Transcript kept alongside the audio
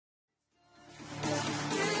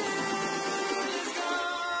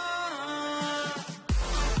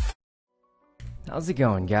How's it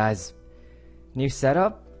going, guys? New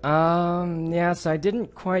setup? Yeah, so I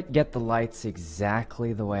didn't quite get the lights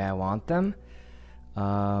exactly the way I want them.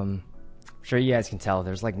 I'm sure you guys can tell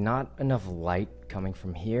there's like not enough light coming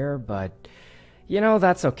from here, but you know,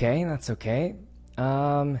 that's okay, that's okay.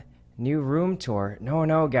 New room tour.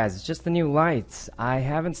 No, guys, it's just the new lights. I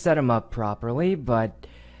haven't set them up properly, but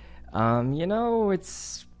you know,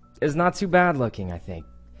 it's not too bad looking, I think.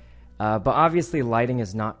 But obviously lighting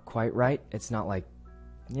is not quite right. It's not like,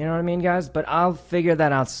 you know what I mean, guys? But I'll figure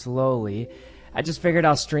that out slowly. I just figured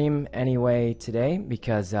I'll stream anyway today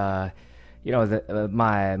because, you know,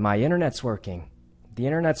 my internet's working. The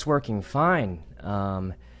internet's working fine.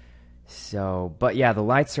 But yeah, the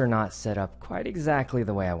lights are not set up quite exactly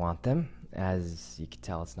the way I want them. As you can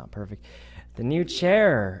tell, it's not perfect. The new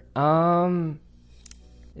chair.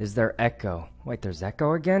 Is there echo? Wait, there's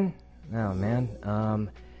echo again? Oh man.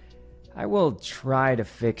 I will try to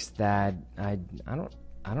fix that. I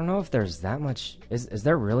don't know if there's that much. Is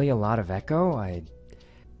there really a lot of echo?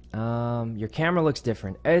 Your camera looks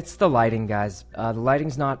different. It's the lighting, guys. The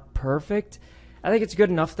lighting's not perfect. I think it's good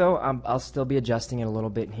enough though. I'll still be adjusting it a little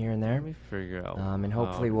bit here and there. Let me figure out. And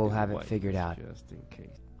hopefully we'll have it figured out. Just in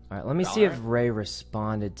case. All right, let me see if Ray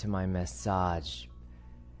responded to my message.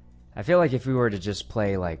 I feel like if we were to just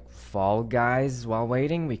play like Fall Guys while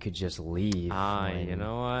waiting, we could just leave. You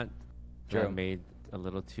know what? That made a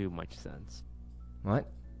little too much sense. What?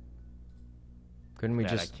 Couldn't we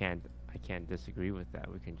just? I can't disagree with that.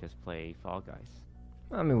 We can just play Fall Guys.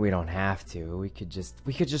 I mean, we don't have to. We could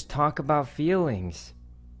just talk about feelings.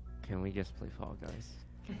 Can we just play Fall Guys?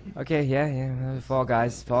 Okay, yeah. Fall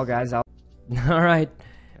Guys. All right.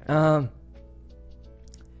 Why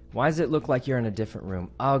does it look like you're in a different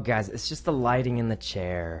room? Oh, guys, it's just the lighting in the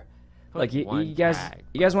chair. Like you guys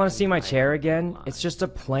want to see my chair again? It's just a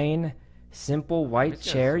plain, simple white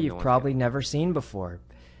chair you've probably never seen before.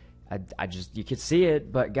 You could see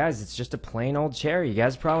it, but guys, it's just a plain old chair. You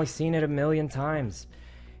guys probably seen it a million times.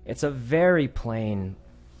 It's a very plain.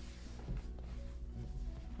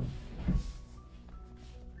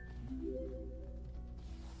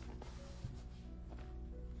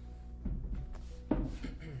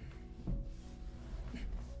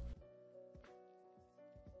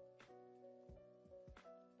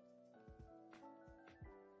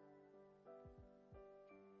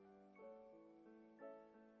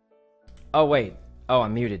 Oh wait. Oh,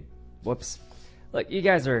 I'm muted. Whoops. Look, you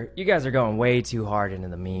guys are going way too hard into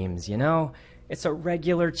the memes, you know? It's a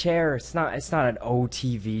regular chair. It's not an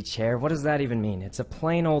OTV chair. What does that even mean? It's a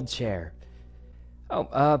plain old chair. Oh,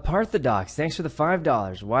 Parthodox, thanks for the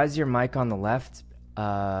 $5. Why is your mic on the left?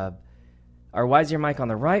 Or why is your mic on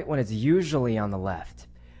the right when it's usually on the left?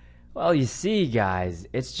 Well, you see, guys,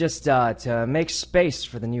 it's just to make space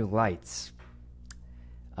for the new lights.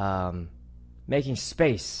 Making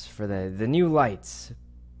space for the new lights.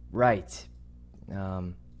 Right.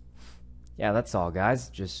 Yeah, that's all, guys.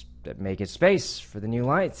 Just making space for the new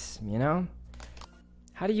lights, you know?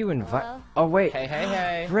 How do you invite... Oh, wait.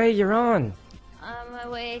 Hey. Ray, you're on. I'm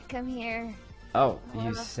awake. Come here. Oh,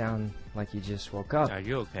 you sound like you just woke up. Are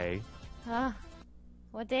you okay? Huh?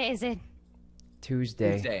 What day is it?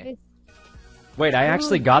 Tuesday. Wait, I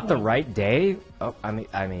actually got the right day? Oh,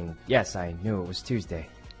 I mean, yes, I knew it was Tuesday.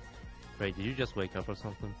 Ray, did you just wake up or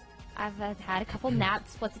something? I've had a couple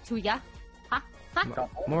naps. What's it to ya? Huh?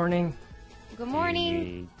 Morning. Good morning. Do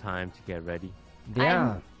you need time to get ready?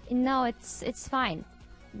 Yeah. No, it's fine.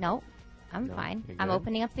 No, I'm fine. I'm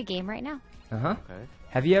opening up the game right now. Uh-huh. Okay.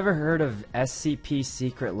 Have you ever heard of SCP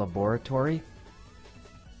Secret Laboratory?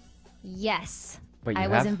 Yes. But I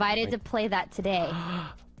was invited to play that today,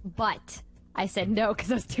 but I said no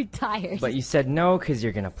because I was too tired. But you said no because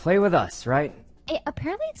you're going to play with us, right?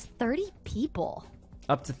 Apparently it's 30 people.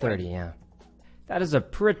 Up to 30, yeah. That is a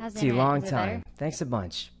pretty long time. Thanks a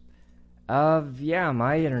bunch. Yeah,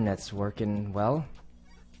 my internet's working well.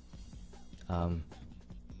 Did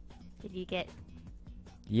you get...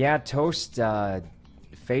 Yeah, Toast,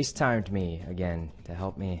 FaceTimed me again to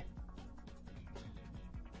help me.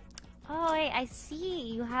 Oh, I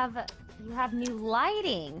see. You have new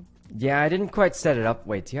lighting. Yeah, I didn't quite set it up.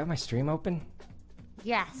 Wait, do you have my stream open?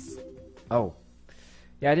 Yes. Oh.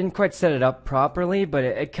 Yeah, I didn't quite set it up properly, but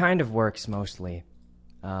it kind of works mostly.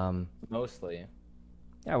 Mostly.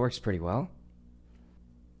 Yeah, it works pretty well.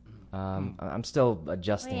 I'm still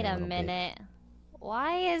adjusting Wait a a little minute.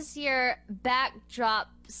 Why is your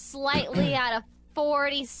backdrop slightly at a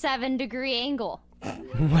 47-degree angle?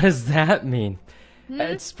 What does that mean?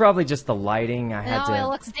 It's probably just the lighting. It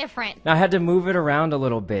looks different. I had to move it around a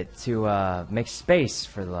little bit to make space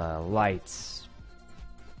for the lights.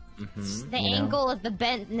 The angle of the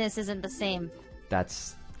bentness isn't the same.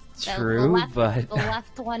 that's The true, left, but the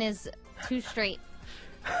left one is too straight.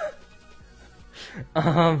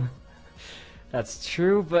 that's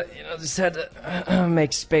true, but you know, just had to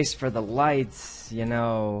make space for the lights. You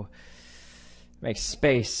know, make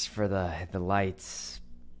space for the lights.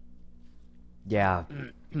 Yeah.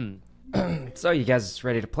 So you guys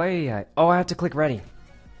ready to play? I have to click ready.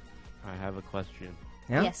 I have a question.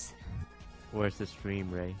 Yeah. Yes. Where's the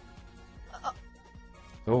stream, Ray?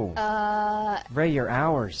 Oh. Ray, your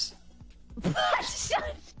hours.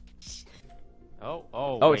 Oh,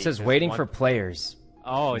 Oh, wait, it says there's waiting one- for players.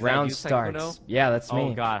 Oh, is Round that you, starts. Sykkuno? Yeah, that's me.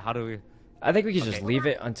 Oh God, how do we? I think we could just Okay. leave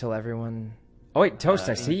it until everyone. Oh wait, Toast,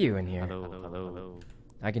 I see you in here. Hello.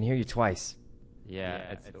 I can hear you twice.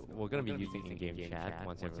 Yeah, we're gonna be using in-game chat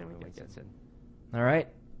once everyone gets in. All right.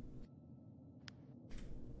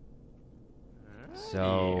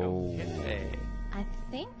 So, Okay. I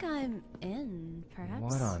think I'm in, perhaps.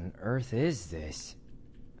 what on earth is this?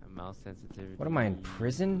 Mouse sensitivity. What am I in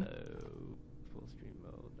prison? Full screen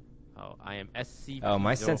mode. Oh, I am SCP. Oh,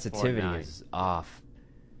 my 049. sensitivity is off.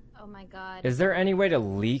 Oh my god. Is there any way to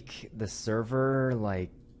leak the server, like,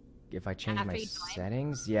 if I change After my you join?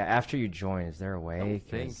 settings? Yeah, after you join, is there a way? Don't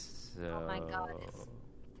think 'Cause- so. Oh my god.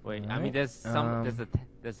 Wait, I Alright, mean, there's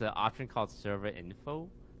there's an option called server info.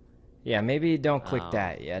 Yeah, maybe don't click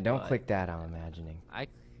that. Yeah, don't but- click that, I'm imagining.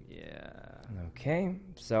 Yeah. Okay,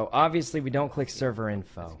 so obviously we don't click server It's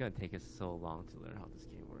info. gonna take us so long to learn how this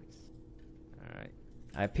game works. All right.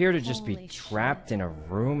 I appear to just be Holy trapped shit. in a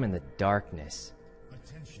room in the darkness.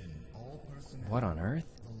 What on earth?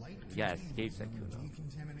 Yeah, escape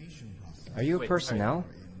Sykkuno. Are you a personnel?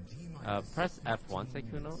 Press F1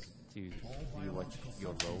 Sykkuno to see what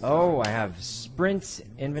your role. Oh, I have sprint,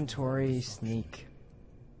 inventory, sneak.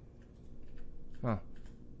 Huh.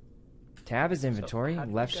 Tab is inventory, how do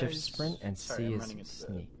you left shift guys- sprint, and Sorry, C I'm is running into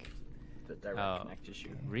sneak. the direct Oh. connect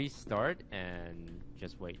issue. Restart and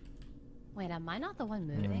just wait. Wait, am I not the one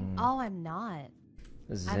moving? Hmm. Oh, I'm not.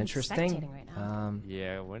 This is I'm interesting. spectating right now.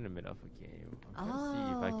 Yeah, we're in the middle of a game. I'm trying to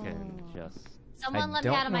see if I can Oh. just. Someone I let me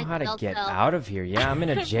out don't of know my how to jail get cell. out of here. Yeah, I'm in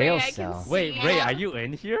a jail Ray, I can cell. see Wait, Yeah. Ray, are you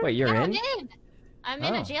in here? Wait, you're Yeah, in? I'm in. I'm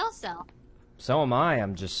in Oh. a jail cell. So am I.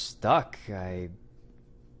 I'm just stuck.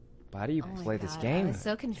 How do you Oh my play this God, game? I was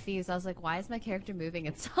so confused. I was like, why is my character moving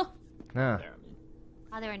itself? Huh. There, I'm in.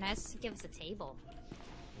 Oh, they were nice to give us a table.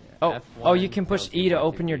 Oh, F1 you can push tells E to what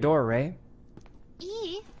open your do. door, Ray.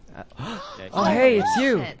 E? Oh, hey, it's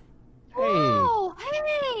you. Shit. Hey, Oh,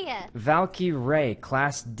 hey! Valky Ray,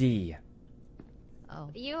 Class D. Oh.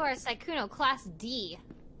 You are Sykkuno, Class D.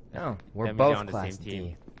 Oh, we're That means you're both on the Class same D.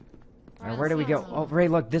 team. Alright, where do we go? Oh, Ray,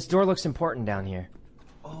 look, this door looks important down here.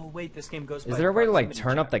 Oh wait, this game goes. Is by there a way to like proximity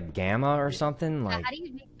turn up the check. gamma or something? Like, How do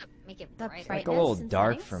you make it it's bright? like a Brightness little and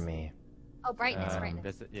dark settings? for me. Oh, brightness,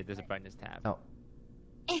 brightness. There's a brightness tab. Oh,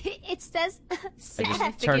 It says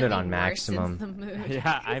just turned it on maximum. The mood.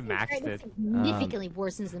 Yeah, I maxed it. Significantly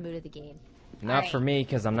worsens the mood of the game. not for Alright. me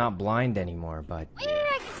because I'm not blind anymore. But Yeah,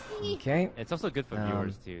 I can see. okay, It's also good for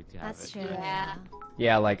viewers too to have That's it. true. Yeah.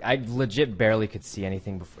 yeah, like I legit barely could see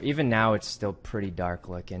anything before. Even now, it's still pretty dark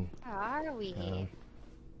looking. Where are we?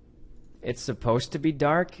 It's supposed to be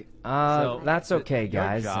dark. So, That's the- okay,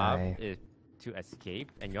 guys. Your job I- is to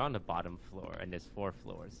escape, and you're on the bottom floor, and there's 4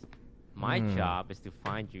 floors. My Hmm. job is to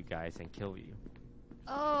find you guys and kill you.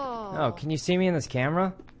 Oh. Oh, can you see me in this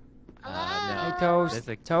camera? Hello. Hey, Toast.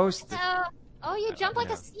 There's a- Toast. Hello. Oh, you jump like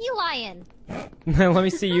no. a sea lion. Let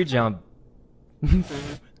me see you jump.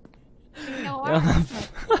 No,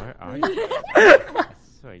 Where are you? I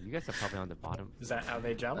swear, you guys are probably on the bottom. Is that how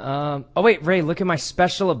they jump? Oh wait, Ray, look at my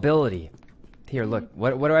special ability. Here, look.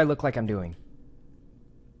 What do I look like I'm doing?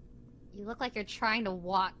 You look like you're trying to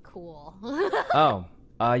walk cool.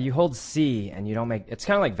 Oh, you hold C and you don't make. It's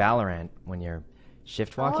kind of like Valorant when you're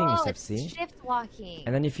shift walking. You Oh, just have it's C, shift walking.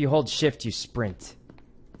 and then if you hold shift, you sprint.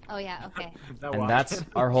 Oh yeah, okay. And that's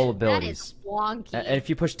our whole That abilities. is wonky. And if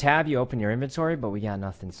you push tab, you open your inventory, but we got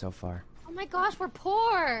nothing so far. Oh my gosh, we're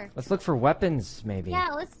poor. Let's look for weapons, maybe. Yeah,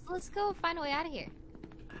 let's go find a way out of here.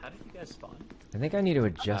 How did you guys spawn? I think I need to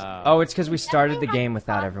adjust. Oh, it's because we started the game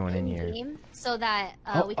without Stop everyone in here. game So that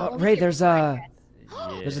Oh, we can only Ray, get there's progress.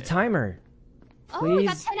 there's a timer. Oh, we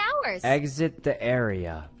got Please 10 hours. exit the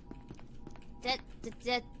area.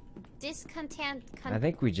 I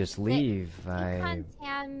think we just leave.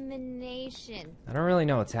 Decontamination. I don't really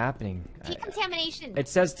know what's happening. Decontamination. It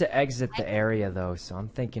says to exit the area though, so I'm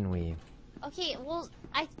thinking we. Okay, well,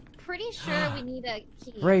 I'm pretty sure we need a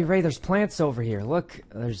key. Ray, there's plants over here. Look,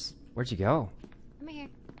 there's. Where'd you go? Come here.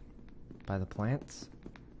 By the plants?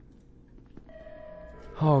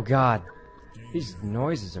 Oh God, these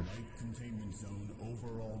noises are.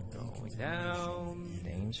 Down.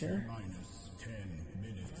 Danger.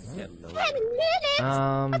 Get low. 10 minutes?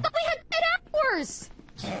 I thought we had 10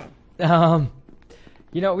 hours!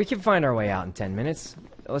 You know, we can find our way out in 10 minutes.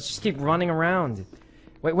 Let's just keep running around.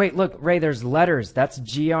 Wait, look, Ray, there's letters. That's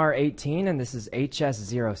GR18 and this is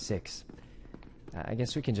HS06. I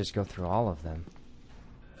guess we can just go through all of them.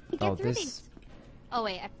 Get through these. Oh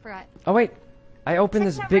wait, I forgot. Oh wait, I opened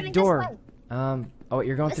this big running door. this Oh,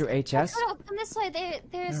 you're going through HS? Come this way.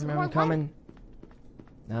 There's more light. coming.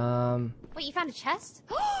 Wait, you found a chest?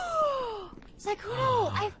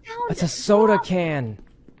 Sykkuno, I found. It's a soda can.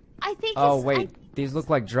 I think. Oh it's, wait, these look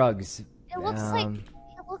like drugs. It looks like.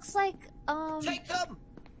 It looks like. Take them!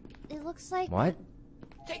 It looks like. What?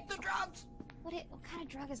 Take the drugs! What kind of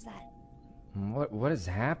drug is that? What is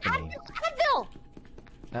happening? Advil!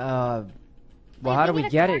 Well, Wait, how do we need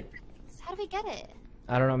a get card. it? How do we get it?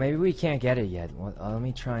 I don't know. Maybe we can't get it yet. Well, let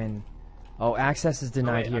me try and. Oh, access is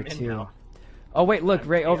denied wait, here I'm in too. now. Oh wait, look,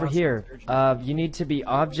 Ray, over chaos here. surgery. You need to be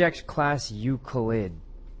object class Euclid.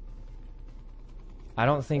 I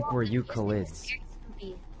don't think we're Euclids.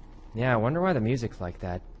 Yeah, I wonder why the music's like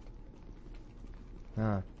that.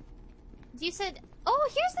 Huh. You said. Oh,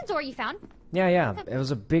 here's the door you found. Yeah. It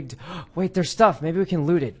was a big. Wait, there's stuff. Maybe we can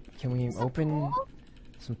loot it. Can we open Cool?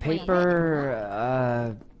 some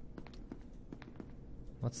paper?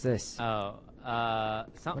 What's this? Oh,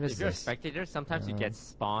 What is if you're a this? spectator, sometimes you get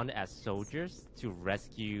spawned as soldiers to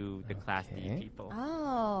rescue the Class D Okay. people.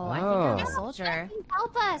 Oh, I think Oh. I'm a soldier.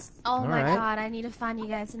 Help us. Oh my Alright. god, I need to find you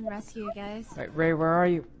guys and rescue you guys. Right, Ray, where are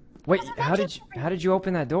you? Wait, how did you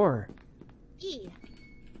open that door? E.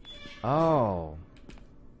 Oh.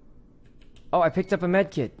 Oh, I picked up a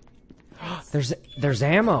med kit. There's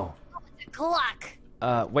ammo.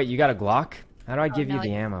 Glock. Wait, you got a Glock? How do I give you no,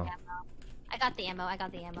 the I- ammo? I got the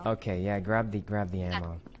ammo. Okay, yeah, grab the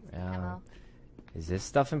ammo. Ammo. Is this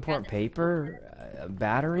stuff important? Paper?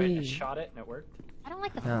 Battery? Wait, I shot it and it worked. I don't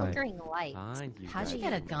like the No. flickering light. Find you How'd you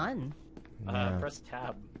guys. get a gun? Yeah. Press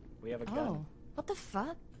tab. We have a gun. Oh, what the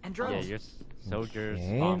fuck? And Yeah, drugs. you're soldiers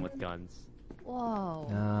Okay. spawn with guns.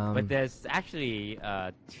 Whoa. But there's actually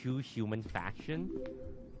two human faction.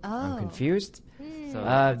 I'm Oh. confused. So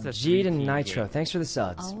it's a Jeed and 3-team Nitro, game. thanks for the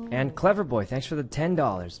subs. Oh. And Clever Boy, thanks for the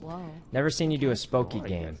 $10. Whoa. Never seen you do a spooky Why are you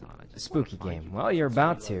game. guys on? I A just spooky wanna find game. you. Well, you're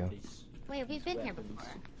about to. Wait, we've been here before.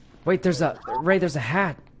 Wait, there's a Ray. There's a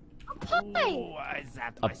hat. Pie. Oh, I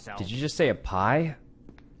zapped myself. Did you just say a pie?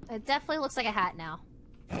 It definitely looks like a hat now.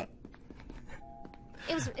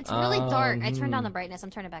 It's really dark. I turned down the brightness. I'm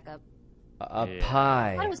turning it back up. A Yeah. I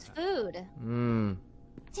pie. thought it was food. Mmm.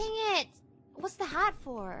 Dang it! What's the hat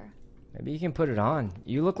for? Maybe you can put it on.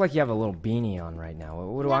 You look like you have a little beanie on right now.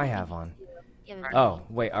 What do I have on? You have a Oh,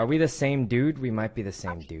 wait. Are we the same dude? We might be the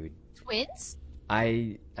same dude. twins?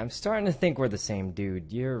 I'm starting to think we're the same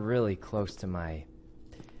dude. You're really close to my.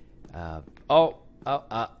 Oh my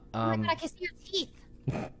god, I can see your teeth.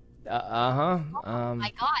 Uh-huh.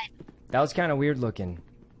 My god. That was kind of weird looking.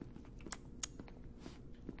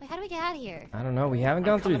 Wait, how do we get out of here? I don't know. We haven't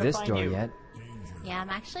gone through coming to this find door you. yet. Yeah,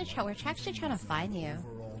 we're actually trying to find you.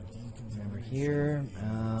 Over here.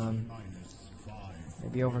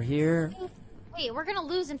 Maybe over here. Wait, we're gonna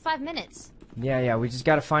lose in 5 minutes. Yeah. We just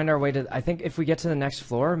got to find our way to. I think if we get to the next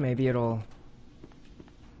floor, maybe it'll.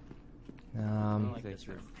 Like this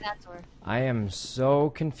room. That's where. I am so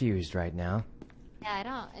confused right now. Yeah, I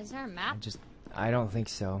don't. Is there a map? I don't think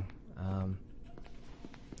so.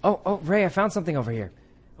 Oh, Ray, I found something over here.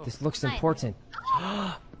 This looks Nice. important.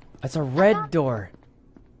 It's a red door.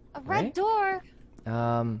 A red Right? door. I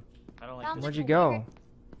don't like Sounds this. Where'd you weird. go?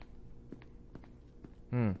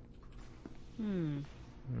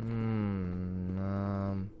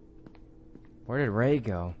 Where did Ray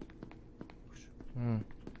go?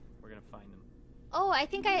 We're gonna find them. Oh, I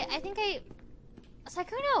think I.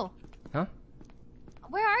 Sykkuno, Huh?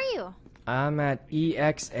 where are you? I'm at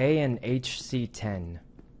EXA and HC10.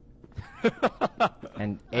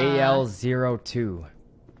 And AL02.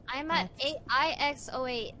 I'm at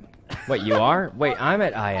IX08. Wait, you are? Wait, I'm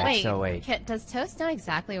at IX08. Does Toast know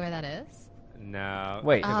exactly where that is? No.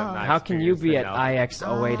 Wait, because I'm not how can you be at experienced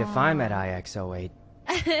enough. IX08 if I'm at IX08?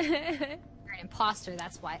 You're an imposter,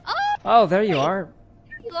 that's why. Oh, Oh, there you are.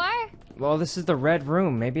 there you are. Well, this is the red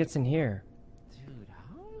room. Maybe it's in here. Dude,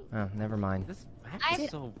 how? Oh, never mind. This map I- is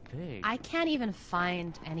so big. I can't even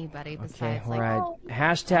find anybody Okay, besides we're like.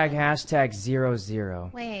 at hashtag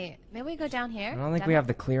 00. Wait, maybe we go down here. I don't think we have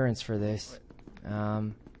the clearance for this.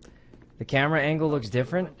 The camera angle looks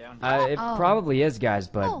different. It Oh. probably is, guys,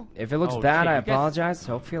 but Oh. if it looks Oh, bad, shit, I you guys- apologize.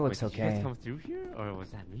 Hopefully it looks Wait, did you guys okay. come through here, or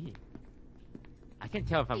was that me? I can't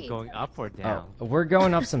tell if I'm Wait. going up or Oh, down. we're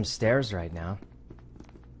going up some stairs right now.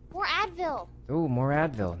 More Advil. Ooh, more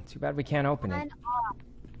Advil. Too bad we can't open it. And off.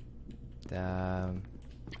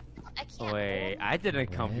 I can't. Wait, I didn't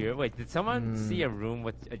come What? here. Wait, did someone see a room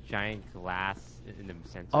with a giant glass in the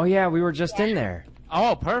center? Oh yeah, we were just in there.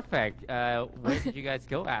 Oh, perfect. Where did you guys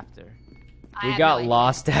go after? I We have got no idea.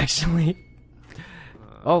 lost actually.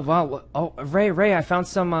 Oh wow. Oh, Ray, I found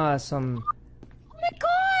some. Oh my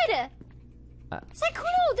god!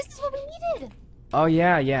 Sykkuno, this is what we needed. Oh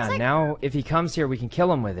yeah. Now, if he comes here, we can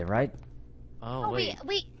kill him with it, right? Oh, Oh, wait.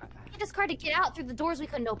 we hit this card to get out through the doors we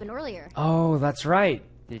couldn't open earlier. Oh, that's right.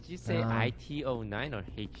 Did you say IT09 or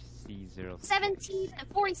HC06?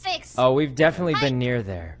 1746. Oh, we've definitely been near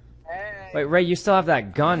there. Wait, Ray, you still have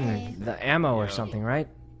that gun, the ammo or something, right?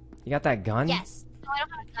 You got that gun? Yes. No, I don't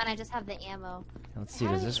have a gun. I just have the ammo. Let's see.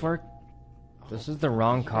 Does this work? This is the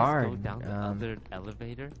wrong Did you guys go card. down the other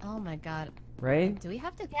elevator? Oh my god. Ray, Do we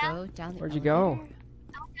have to Yeah. go down the where'd you go? elevator?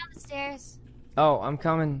 I went down the stairs. Oh, I'm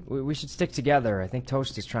coming. We should stick together. I think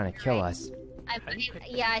Toast is trying to kill us. I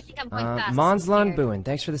think I'm going fast. Mons I'm scared. Lundbuin,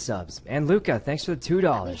 thanks for the subs. And Luca, thanks for the We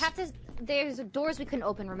 $2. have to. There's doors we couldn't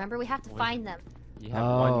open. Remember, we have to find them. You have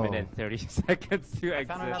Oh. 1 minute and 30 seconds to I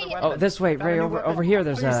found exit. another Oh, weapon. this way, Found a Ray. new Over weapon. here.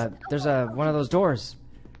 There's a one of those doors.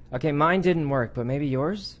 Okay, mine didn't work, but maybe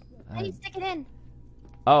yours. How do you stick it in?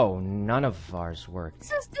 Oh, none of ours worked.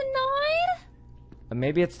 This is denied.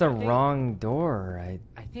 Maybe it's the wrong door. I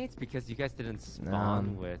think it's because you guys didn't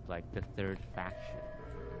spawn with like the third faction.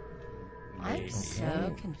 I'm Maybe.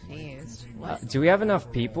 so confused. What? Do we have enough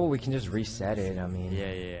people? We can just reset it. I mean,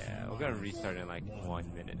 Yeah. We're gonna restart in like 1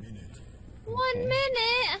 minute. 1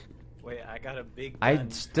 minute. Wait, I got a big I gun.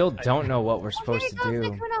 still don't know what we're supposed to Here you do.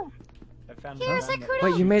 go, Sykkuno. I found Here, a gun that Sykkuno.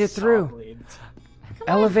 Wait, you made it shoots saw through. blades.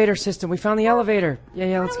 Elevator system. We found the elevator.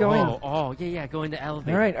 Yeah, let's go in. Yeah, go in the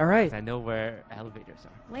elevator. All right. I know where elevators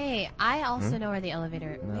are. Wait, I also know where the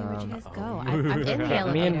elevator. Wait, where'd you guys go? I'm in the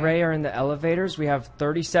elevator. Me and Ray are in the elevators. We have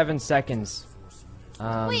 37 seconds.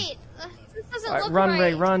 Wait, this doesn't Alright, look run, right.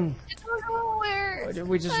 Ray, run. It goes nowhere. Or did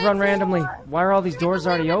we just run randomly? Why are all these doors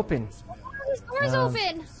already open? Why are these doors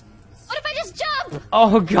open? What if I just jump?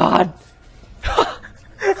 Oh God!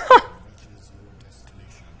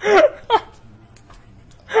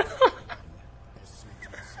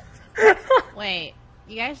 Wait,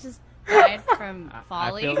 you guys just died from I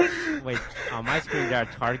falling? feel, wait, on my screen there are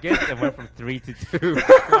targets. It went from 3 to 2.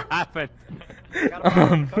 What happened? I got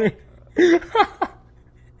a weapon.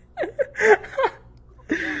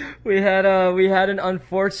 we had an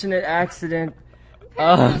unfortunate accident.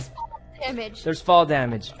 Damage. There's fall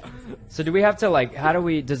damage. So do we have to like?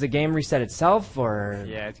 Does the game reset itself or?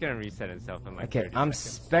 Yeah, it's gonna reset itself in like Okay, 30 I'm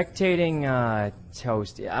seconds. spectating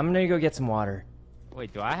Toast. I'm gonna go get some water.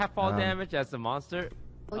 Wait, do I have fall damage as the monster?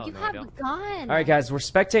 Well, you no, have I a don't. gun. All right, guys, we're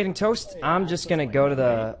spectating Toast. I'm just gonna go to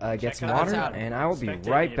the get Check some out water, Adam. and I will be Spectating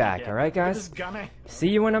right it back. again. All right, Look at this guys. gunner. See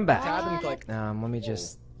you when I'm back. What? Let me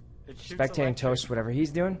just It shoots spectating electric. Toast, whatever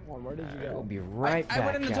he's doing. Where did you We'll go? be right back, I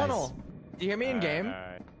went in the guys. tunnel. Do you hear me in game?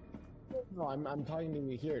 Alright. No, I'm talking to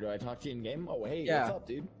you here. Do I talk to you in game? Oh, hey, Yeah. what's up,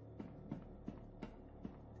 dude?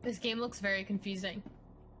 This game looks very confusing.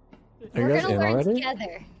 We're gonna learn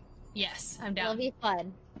together. Yes, I'm It'll down. be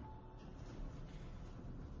fun.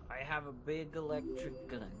 I have a big electric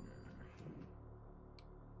gun.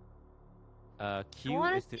 I Q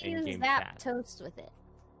want is to to use in-game that chat. toast with it.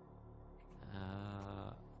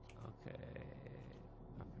 Okay.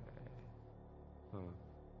 Hmm.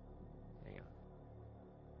 Hang on.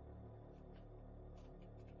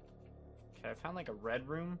 Okay, I found like a red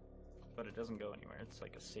room, but it doesn't go anywhere. It's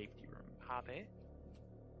like a safety room. Habe?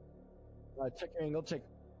 Check your angle, check.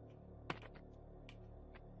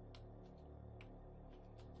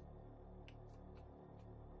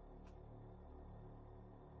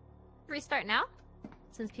 Restart now?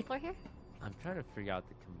 Since people are here? I'm trying to figure out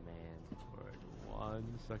the command for it. 1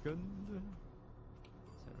 second.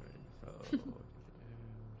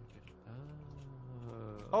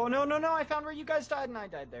 Oh no! I found where you guys died, and I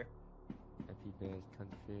died there. FTPS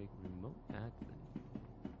config remote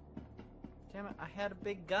admin. Damn it! I had a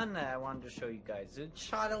big gun that I wanted to show you guys. It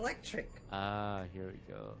shot electric. Here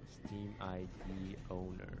we go. Steam ID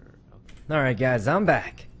owner. Okay. All right, guys, I'm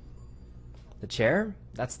back. The chair?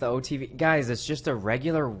 That's the OTV. Guys, it's just a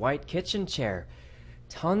regular white kitchen chair.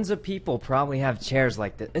 Tons of people probably have chairs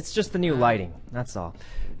like this. It's just the new lighting. That's all.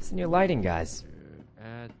 It's the new lighting, guys.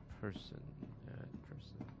 Add person.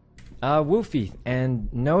 Woofy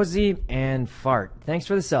and Nosy and Fart. Thanks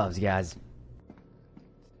for the subs, guys.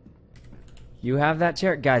 You have that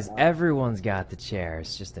chair? Guys, everyone's got the chair.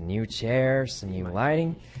 It's just a new chair, some new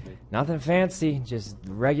lighting. Nothing fancy, just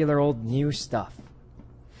regular old new stuff.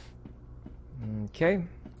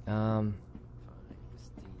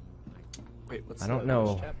 Wait, what's I don't the know.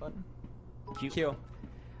 voice chat button? Q.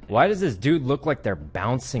 Why does this dude look like they're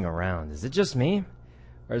bouncing around? Is it just me?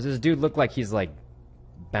 Or does this dude look like he's, like,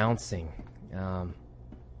 bouncing? Oh,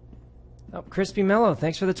 Crispy Mellow,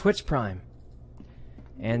 thanks for the Twitch Prime.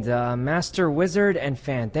 And, Master Wizard and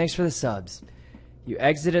Fan, thanks for the subs. You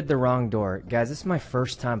exited the wrong door. Guys, this is my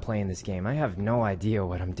first time playing this game. I have no idea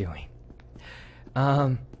what I'm doing.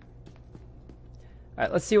 Alright,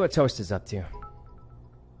 let's see what Toast is up to.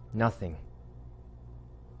 Nothing.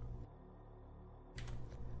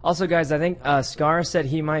 Also, guys, I think Scar said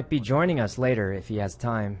he might be joining us later if he has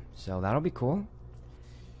time, so that'll be cool.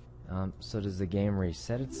 So does the game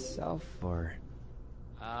reset itself, or?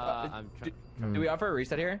 I'm trying. Do we offer a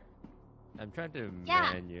reset here? I'm trying to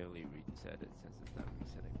Yeah. manually reset it since it's not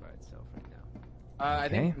resetting by itself right now. I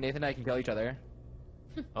think Nathan and I can kill each other.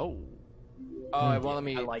 Oh. Oh, it won't let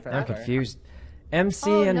me. I like press that. I'm fire. confused. MC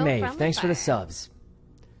Oh, and no Maeve, friendly thanks for the fire. subs.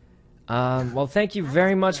 Well, thank you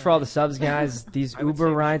very much for all the subs, guys. These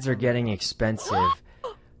Uber rides are getting expensive.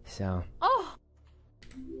 So, Oh,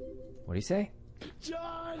 what do you say?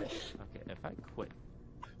 John! Okay, if I quit.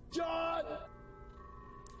 John!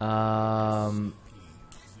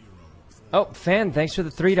 Oh, Fan, thanks for the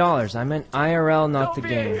 $3. I meant IRL, not the Don't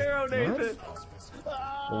be a game. hero, Nathan!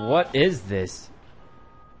 What is this?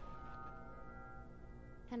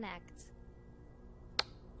 connect.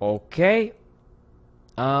 Okay.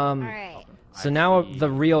 Alright. So now see. the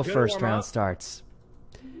real Good first warm-up. round starts.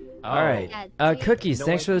 Oh. Alright. Yeah, Cookies, No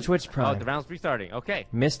thanks way. for the Twitch Oh, Prime. the round's restarting. Okay.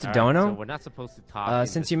 Missed All right, Dono? so we're not supposed to talk. in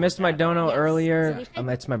Since this you missed my Discord dono Yes. earlier, So we should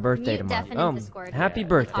it's my birthday mute tomorrow. Deaf in Discord. Happy Yeah.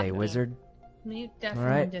 birthday, Talking. wizard. Mute Deaf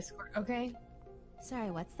Alright. in Discord. Okay. Sorry,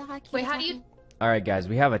 what's the hotkey? Wait, how do you? talking? Alright, guys,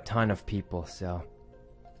 we have a ton of people, so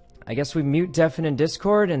I guess we mute Deafin in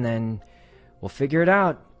Discord and then we'll figure it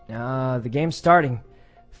out. The game's starting.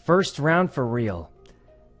 First round for real.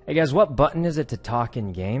 Hey guys, what button is it to talk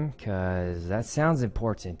in game? Cause that sounds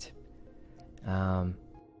important.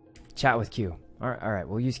 Chat with Q. Alright,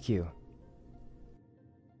 we'll use Q.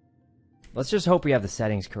 Let's just hope we have the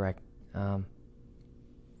settings correct. I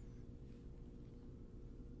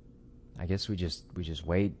guess we just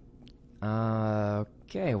wait.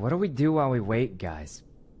 Okay, what do we do while we wait, guys?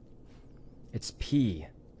 It's P.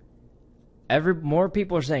 More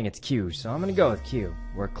people are saying it's Q, so I'm gonna go with Q.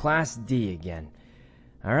 We're Class D again.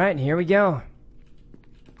 Alright, here we go.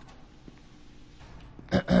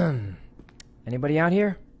 Anybody out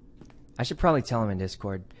here? I should probably tell him in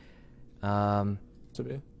Discord.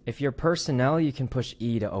 If you're personnel, you can push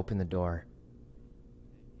E to open the door.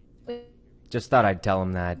 Just thought I'd tell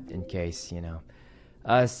him that in case, you know.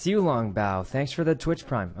 Siulong Bao, thanks for the Twitch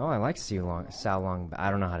Prime. Oh, I like Siulong.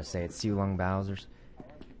 I don't know how to say it. Siulong Bowsers.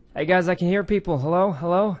 Hey guys, I can hear people. Hello?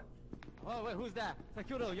 Hello? Oh, wait, who's that?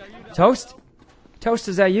 Sykkuno, you Toast? Toast,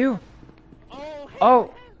 is that you?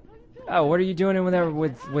 Oh. Oh, what are you doing in there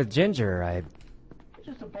with Ginger?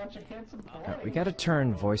 Just a bunch of handsome We gotta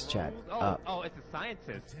turn voice chat up. Oh, it's a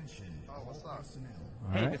scientist.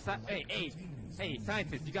 Alright. Hey,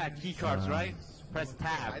 scientist, you got key cards, right? Press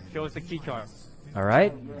tab. Show us the key card.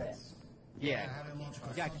 Alright. Yeah.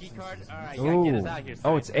 You got key card? Alright, you gotta get us Ooh. out of here.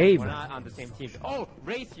 Oh, it's scientist. Abe. We're not on the same team. Oh,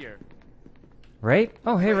 Ray's here. Ray?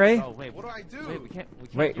 Oh, hey Ray. Oh, wait, what do I do? Wait, we can't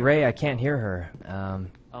Wait, hear Ray, her. I can't hear her.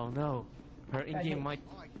 Oh no. Her in-game mic.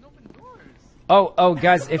 Oh,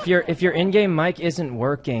 guys, if your in-game mic isn't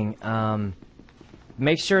working,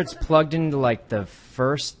 make sure it's plugged into like the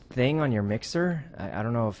first thing on your mixer. I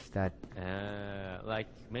don't know if that. Like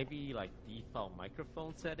maybe like default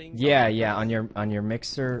microphone settings. Yeah, on your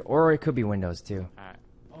mixer, or it could be Windows too. Alright.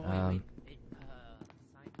 Oh, wait.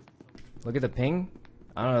 Look at the ping.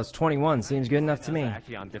 I don't know. It's 21. Seems good enough to me. We're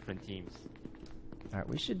actually on different teams. All right,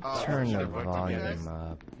 we should turn the should work together. volume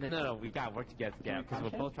up. No, we gotta work together because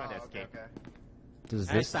we're both trying to escape. Does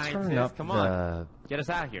Hey, this turn scientist, up come the on. Get us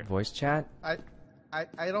out of here. voice chat? I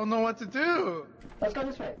don't know what to do. Let's go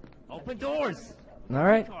this way. Open doors. All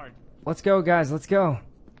right, Card. let's go, guys. Let's go.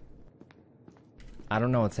 I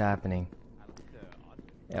don't know what's happening.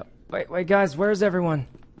 Yep. Wait, guys. Where's everyone?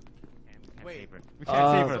 Wait, we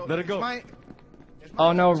can't save her. Let her go.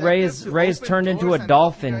 Oh no, Ray's turned into a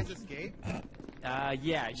dolphin.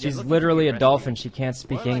 Yeah. She's looking literally to a be dolphin. rescued. She can't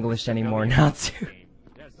speak Or, like, English the anymore civilian now game. too.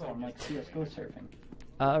 Oh, I'm like CSGO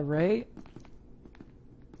surfing. Ray?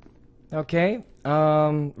 Okay.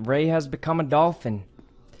 Ray has become a dolphin.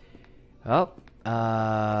 Oh,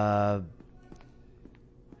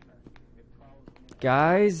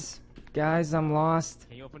 guys, I'm lost.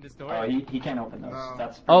 Can you open this door? Oh, he can't open those.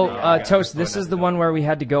 That's Oh, pretty- Toast, this is the one where we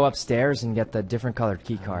had to go upstairs and get the different colored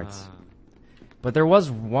key cards. But there was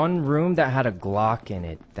one room that had a Glock in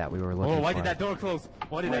it that we were looking for. Oh, why did that door close?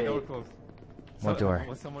 Why did that door Wait. close? What door?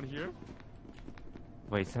 Was someone here?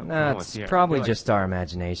 Wait, someone Nah, was it's here. probably I feel just our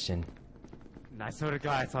imagination. like, I swear to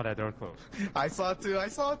God, I saw that door close. I saw it too. I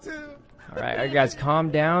saw it too. Alright, guys, calm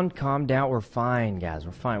down. Calm down. We're fine, guys.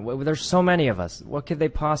 We're fine. There's so many of us. What could they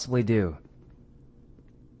possibly do?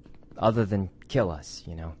 Other than kill us,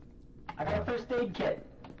 you know? I got a first aid kit.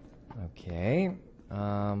 Okay.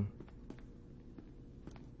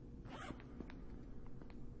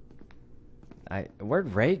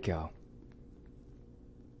 Where'd Ray go?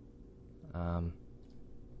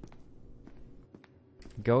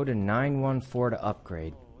 Go to 914 to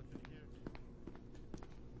upgrade.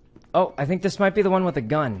 Oh, I think this might be the one with the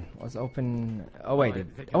gun. Let's open. Oh wait,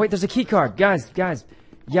 there's a key card, guys.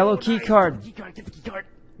 Yellow key card. Get the key card.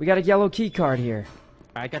 We got a yellow key card here.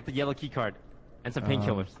 I got the yellow key card and some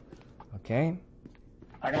painkillers. Okay.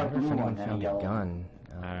 I got a blue one and a Found a yellow. gun.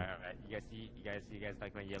 Alright, you guys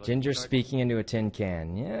like my yellow Ginger key card? speaking into a tin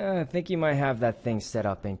can. Yeah, I think you might have that thing set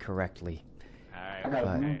up incorrectly. Alright, But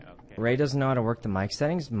okay. Ray doesn't know how to work the mic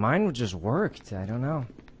settings. Mine just worked. I don't know.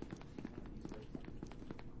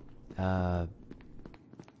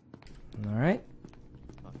 Alright.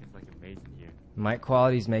 Fuck, it's like amazing here. Mic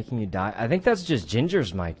quality's making you die. I think that's just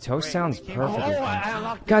Ginger's mic. Toast sounds perfectly fine. I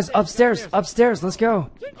unlocked Guys, upstairs, let's go.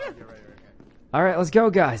 Alright, let's go,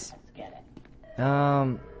 guys.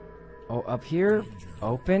 Oh, up here,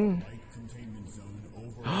 open.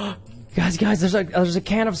 Guys, there's a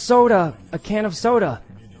can of soda. A can of soda.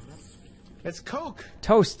 It's Coke.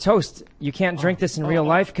 Toast. You can't drink this in real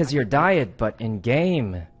life because of your diet, but in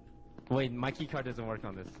game. Wait, my key card doesn't work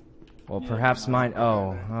on this. Well, perhaps mine.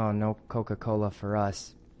 Oh, no Coca-Cola for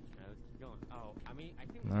us. Let's keep going. Oh, I mean, I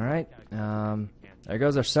think All right. There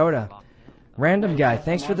goes our soda. Random guy,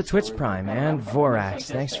 thanks for the Twitch Prime, and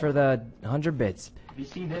Vorax, thanks for the 100 bits. If you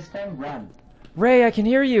see this thing, run. Ray, I can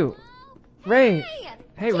hear you. Ray. Hey,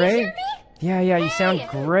 Can you Ray. hear me? Yeah, you sound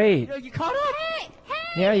great. Yo, you caught up? Hey!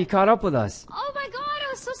 Yeah, you caught up with us. Oh my god,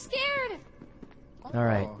 I was so scared! All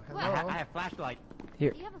right. I have flashlight.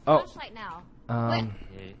 Here. You have a Oh, flashlight now. Yeah.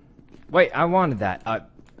 wait, I wanted that.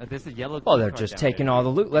 There's a yellow. Oh, key they're card just down taking there. all the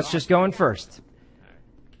loot. Let's just go in first.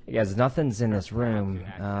 Hey, guys, nothing's in this room.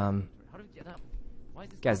 How do we get up? Why is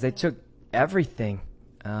this Guys, they took everything.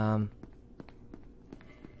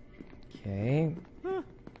 Okay.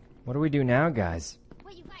 What do we do now, guys?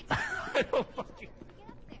 Wait, you guys. I don't fucking- Get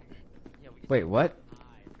up there. Wait, what?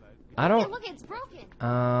 I Hey, don't. look, it's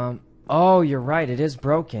broken. Oh, you're right. It is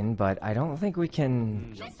broken, but I don't think we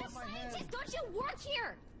can. Mr. Scientist, don't you work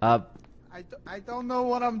here? I don't know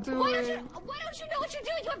what I'm doing. Why don't you know what you're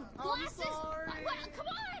doing? You have glasses. sorry. Come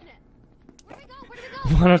on. Where do we go? Where do we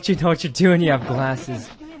go? Why don't you know what you're doing? You have glasses.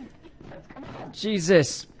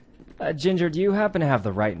 Jesus. Ginger, do you happen to have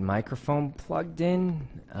the right microphone plugged in?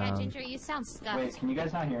 Yeah, Ginger, you sound stuffed. Wait, can you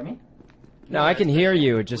guys not hear me? No, I can hear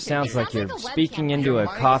you. It just sounds It like sounds you're like a speaking webcam. into a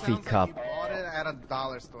Mine coffee sounds cup. Like you bought it at a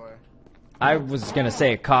dollar store. I was gonna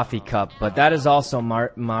say a coffee cup, but that is also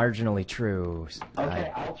marginally true.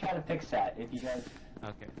 Okay, I'll try to fix that if you guys...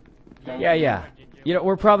 Okay. Yeah. You know,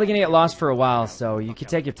 we're probably gonna get lost for a while, so you can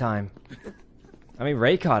take your time. I mean,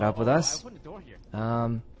 Ray caught up with I us. opened the door here.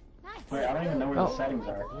 Nice. Wait, I don't even know where Oh. the settings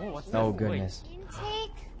are. Whoa, what's this? Oh Wait. goodness.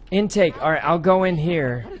 Intake. Intake. All right, I'll go in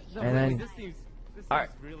here, No, and wait, then this seems Alright.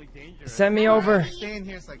 really dangerous. send me over. Stay in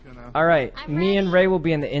here, Sykkuno. All right, I'm me and ready. Ray will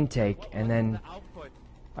be in the intake, and then. Output.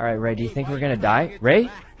 All right, Ray. Do you think we're gonna die, Ray?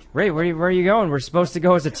 Ray, where are you going? We're supposed to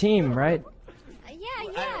go as a team, right? Yeah,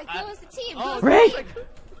 go as a team. Oh, Go as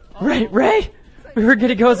Ray, Ray. We were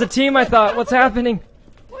gonna go as a team. I thought. What's happening?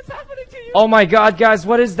 What's happening to you? Oh my God, guys,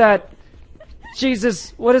 what is that?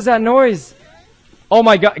 Jesus, what is that noise? Oh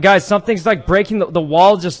my God, guys, something's like breaking. The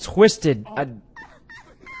wall just twisted.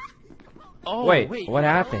 Oh, Wait, what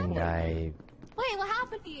happened? Wait, what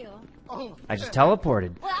happened to you? Oh, I just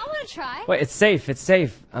teleported. Well, I want to try. Wait, it's safe. It's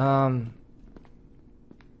safe.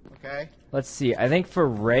 okay. Let's see. I think for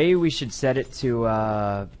Ray, we should set it to.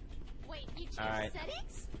 Wait, you changed Alright.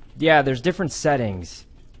 settings? Yeah, there's different settings.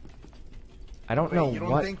 I don't know Wait, you don't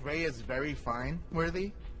what. think Ray is very fine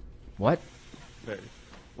worthy? What?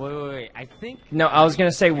 Wait. I think. No, I was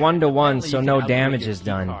gonna say 1-to-1, Apparently so you no can upgrade damage your is key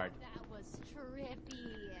done. card. That was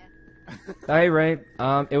trippy. Hey Ray,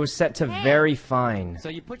 it was set to Hey. very fine. So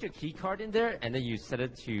you put your key card in there, and then you set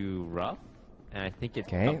it to rough, and I think it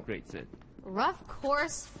Okay. upgrades it. Rough,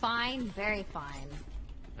 coarse, fine, very fine.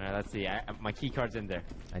 All right, let's see. My key card's in there.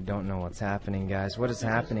 I don't know what's happening, guys. What is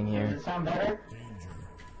happening Does here? it sound better?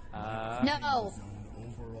 No.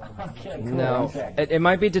 Okay, cool. No, Okay. it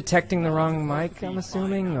might be detecting the wrong mic. I'm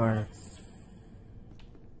assuming, or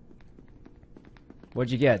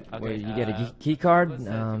what'd you get? Okay, Wait, you get a key card? Let's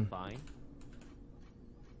set it to fine.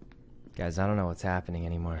 Guys, I don't know what's happening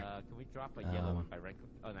anymore. Can we drop a yellow one by right?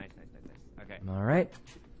 Oh, nice. Okay. Alright.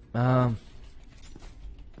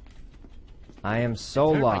 I am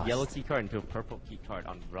so Turn lost. my yellow key card into a purple key card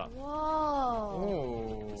on rough. Whoa.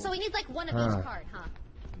 Oh. So we need like one of each card, huh?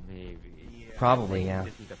 Maybe. Probably, yeah.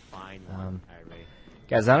 Just need to find one. Alright, Ray.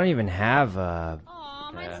 Guys, I don't even have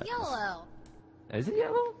Aw, mine's yellow. Is it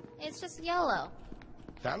yellow? It's just yellow.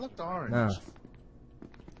 That looked orange. No.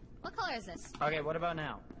 What color is this? Okay, what about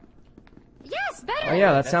now? Yes, better! Oh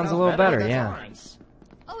yeah, that sounds a little better, That's yeah. orange.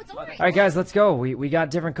 Oh, it's orange. Alright guys, let's go. We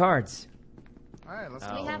got different cards. Alright, let's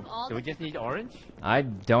We go. have all Do we the... just need orange? I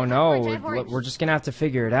don't I have orange, I know. have orange. We're just gonna have to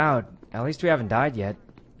figure it out. At least we haven't died yet.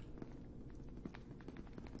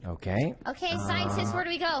 Okay. Okay, scientists, where do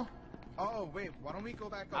we go? Oh, wait, why don't we go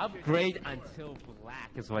back up here? Upgrade until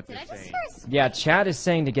black is what Did they're I just saying. hear a... Yeah, chat is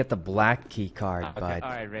saying to get the black key card, Okay, but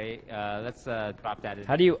alright, Ray. Let's drop that in.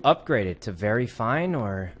 how do you upgrade it to very fine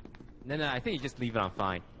or? No, I think you just leave it on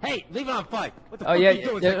fine. Hey, leave it on fine! What the Oh fuck yeah, are you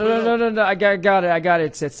doing, yeah, Sykkuno? no. I got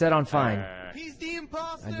it. It's set on fine. He's the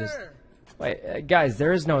imposter! Wait, guys,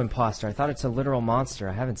 there is no imposter. I thought it's a literal monster.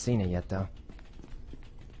 I haven't seen it yet, though.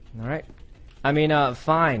 All right. I mean,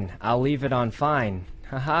 fine. I'll leave it on fine.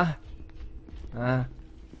 Haha. I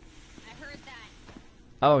heard that.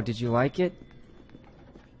 Oh, did you like it?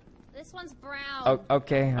 This one's brown. Oh,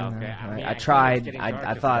 okay. Okay, I actually, tried. it's getting I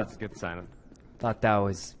darker, so thought that's a good sign. that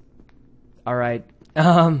was. All right. Yeah,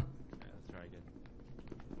 that's very good.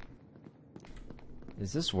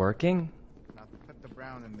 Is this working? Not put the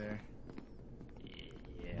brown in there.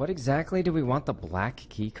 Yeah. What exactly do we want the black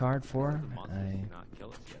key card for? The monsters did not kill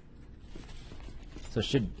us yet. So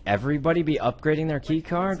should everybody be upgrading their key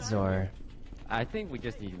cards, or? I think we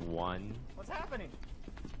just need one. What's happening?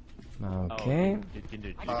 Okay. Oh, did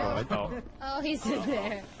you go in? Oh. Oh, he's in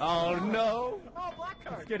there. Oh no! Oh, black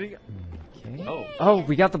card. Getting. Okay. Oh.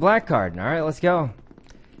 We got the black card. All right, let's go.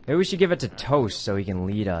 Maybe we should give it to Toast so he can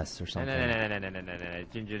lead us or No, something. no.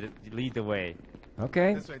 Ginger, lead the way.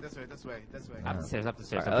 Okay. This way. Up the stairs, up the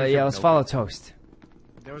stairs. Yeah, let's follow Toast.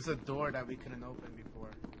 There was a door that we couldn't open before.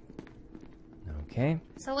 Okay.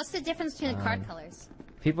 So what's the difference between the card colors?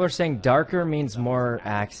 People are saying darker means more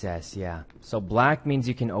access, yeah. So black means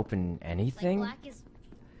you can open Like anything? black is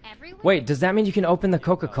everywhere? Wait, does that mean you can open the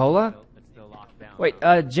Coca-Cola? It's still locked down. Wait,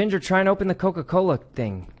 Ginger, try and open the Coca-Cola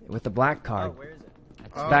thing with the black card. Oh, where is it?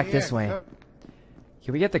 It's back this way.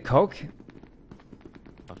 Can we get the Coke?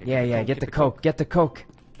 Okay, Yeah, get the Coke. Get the Coke.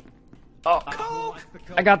 Coke!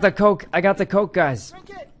 I got the Coke, guys. Drink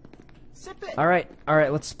it. Sip it. All right,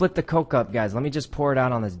 let's split the Coke up, guys. Let me just pour it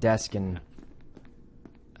out on this desk and...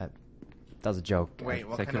 that was a joke. Wait,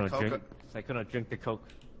 what kind Sykkuno, of Coke? drink the Coke.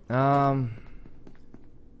 Oh,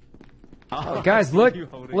 guys, look,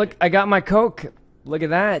 I got my Coke. Look at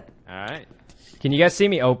that. Alright. Can you guys see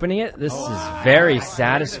me opening it? This is very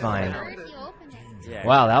satisfying. Where if you open it? Yeah.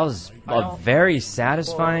 Wow, that was a very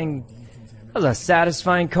satisfying... That was a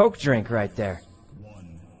satisfying Coke drink right there.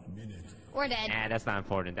 We're dead. Nah, that's not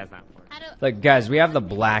important. That's not important. How do... Look, guys, we have the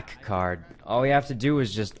black card. All we have to do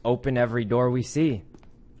is just open every door we see.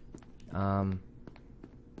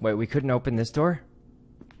 Wait, we couldn't open this door?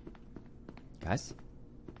 Guys?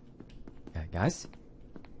 Yeah, guys?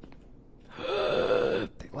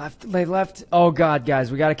 They left. Oh god,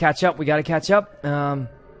 guys, we gotta catch up. Okay,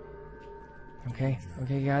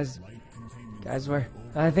 guys. Guys, where?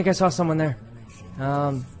 I think I saw someone there.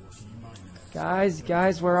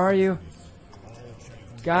 Guys, where are you?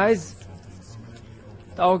 Guys?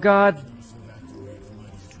 Oh god.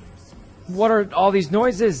 What are all these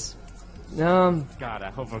noises? God, I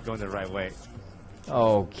hope we're going the right way.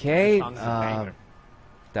 Okay. Song's a banger.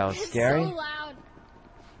 That was It's scary. so loud.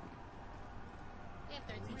 We have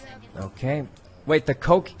 13 seconds. Okay. Wait, the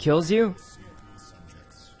Coke kills you?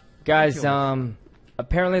 Guys,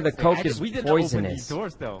 apparently the Coke is We didn't open these poisonous.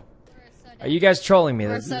 doors, though. We're so dead. Are you guys trolling me?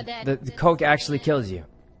 We're so dead. The Coke actually kills you.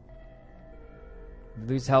 You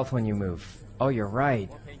lose health when you move. Oh, you're right.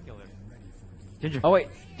 Ginger. Oh, wait.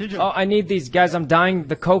 Oh, I need these. Guys, I'm dying.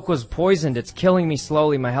 The Coke was poisoned. It's killing me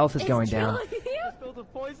slowly. My health is going down.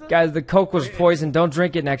 Guys, the Coke was poisoned. Don't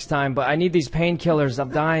drink it next time, but I need these painkillers. I'm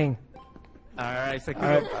dying. Alright,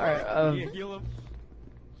 Alright, heal him.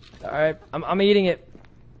 Alright, I'm eating it.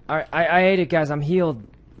 Alright, I ate it, guys. I'm healed.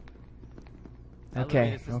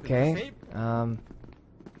 Okay. Okay,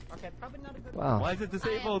 Okay, probably not a good Wow. Why is it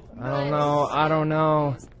disabled? I don't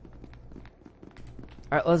know.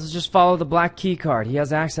 Alright, let's just follow the black key card. He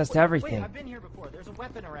has access to Wait, everything. I've been here before. There's a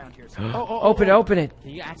weapon around here. Open it.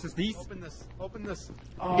 Can you access these? Open this.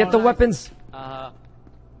 Get the weapons.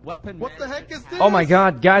 Weapon. What the heck is this? Oh my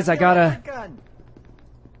god, guys, I gotta... Gun.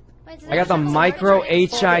 I got the micro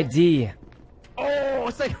HID. Oh,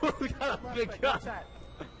 it's like we got a big gun.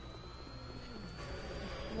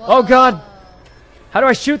 Oh god! How do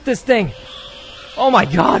I shoot this thing? Oh my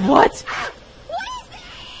god, what?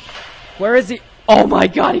 Where is he? Oh my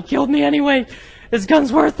god, he killed me anyway! This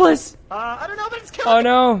gun's worthless! I don't know, but it's killing.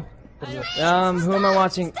 Oh no! Who am I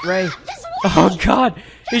watching? Ray. Oh god!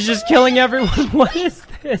 He's just killing everyone! What is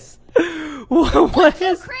this? What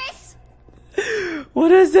is...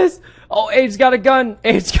 What is this? Oh, Abe's got a gun!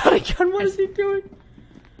 Abe's got a gun! What is he doing?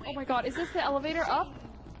 Oh my god, is this the elevator up?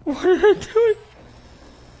 What are they doing?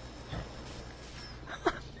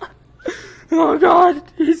 Oh god!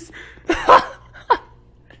 He's...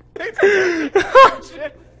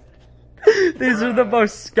 These are the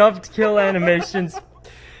most scuffed kill animations.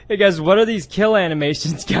 Hey guys, what are these kill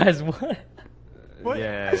animations, guys? What?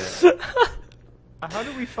 Yeah. How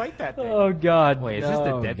do we fight that thing? Oh god. Wait, is this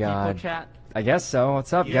the dead people chat? I guess so.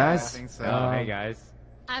 What's up, Yeah, guys? I think so. Oh, hey guys.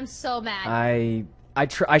 I'm so mad.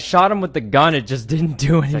 I shot him with the gun. It just didn't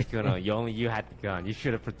do anything. Sykkuno, you had the gun. You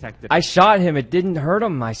should have protected. I shot him. It didn't hurt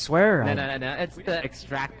him. I swear. No. It's the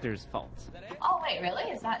extractor's fault. Oh wait, really?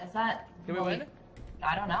 Is that? Can we win?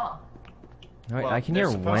 I don't know. Wait, Well, I can they're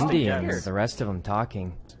hear supposed to Wendy get and here. the rest of them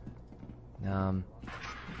talking. Oh,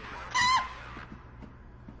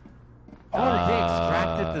 they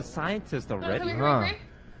extracted the scientist already. Huh.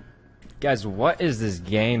 Guys, what is this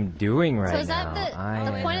game doing right So is now? that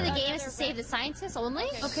the point of the game is to save the scientists only?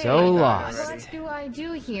 Okay. So lost. What do I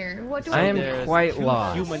do here? What do I I am do? There's quite two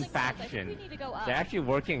lost. human factions. They're actually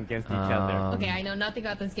working against each other. Okay, I know nothing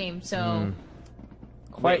about this game, so...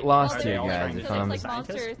 Quite lost are they here, all guys. trying If to I'm, save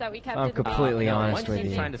monsters that we kept I'm completely No, honest one with team's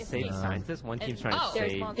you. trying to save the scientists, one team's trying to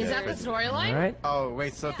save. Is that the storyline? All right. Oh,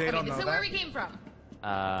 wait, so they Okay, don't this know is where that? we came from.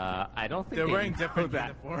 I don't think They're they wearing know different that.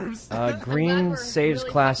 uniforms. Green we're saves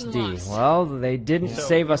really Class fucking D. lost. Well, they didn't So-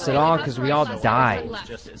 save us at all because we all died.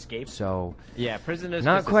 Just escape. So, Yeah, prisoners.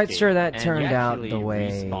 Not just quite escape. sure that And turned you out actually the way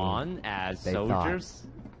respawn as they thought. soldiers.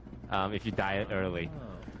 If you die early.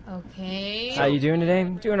 Okay. how you doing today?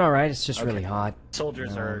 Doing all right. It's just really hot.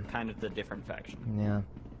 Soldiers are kind of the different faction. Yeah.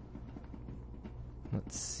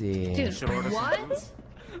 Let's see. Dude, what?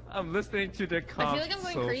 I'm listening to the I feel like I'm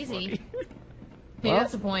going crazy. Maybe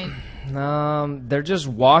that's the point. They're just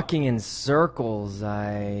walking in circles.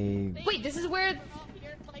 Wait, this is where...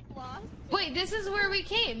 Wait, this is where we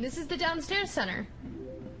came. This is the downstairs center.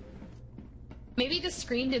 Maybe the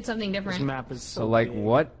screen did something This different. map is So like,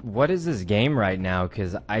 what is this game right now?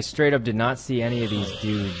 Because I straight up did not see any of these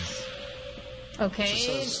dudes.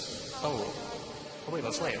 Okay. Oh, wait,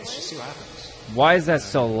 let's wait. Let's just see what happens. Why is that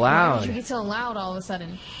so Why did you loud? get so loud all of a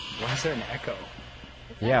sudden? Why is there an echo?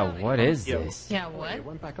 Yeah, what is this? Yeah, what? It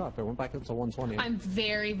went back up. It went back up to 120. I'm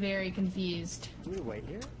very, very confused. Do we wait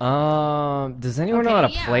here? Does anyone know how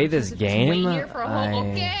to yeah, play this just game? Wait here for a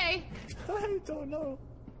whole... Okay. I don't know.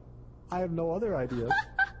 I have no other ideas.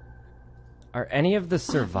 Are any of the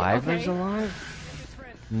survivors Okay. alive?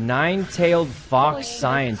 Nine-tailed fox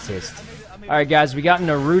scientist. Alright guys, we got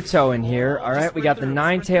Naruto in here. Alright, we got the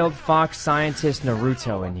nine-tailed fox scientist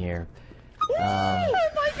Naruto in here. Oh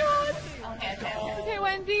my god! Okay,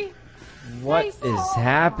 Wendy. What is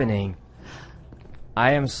happening?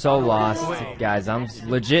 I am so lost, guys. I'm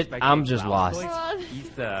legit, I'm just lost. He's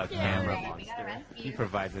the camera monster. He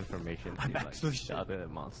provides information to like, the other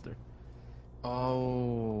monster.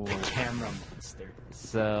 Oh. Camera monster.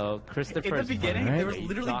 So Christopher. In the beginning, Alright. there was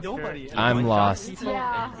literally nobody. I'm lost.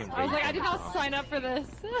 Yeah. I was like, I did not sign up for this.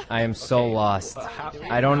 I am so lost.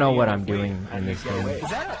 I don't know what I'm doing in this game.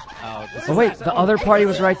 Oh, Oh wait, the other party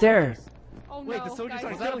was right there. Oh wait, no, the soldiers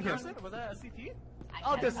guys. are killing him. Was that SCP?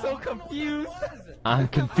 Oh, they're so confused. I'm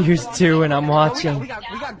confused too, and I'm watching. We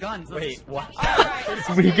got guns. Wait, what?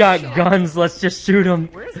 We got guns. Let's just shoot them.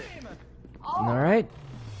 Where is it? All right.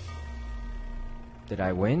 Did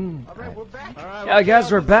I win? Alright, we're back. Yeah, guys,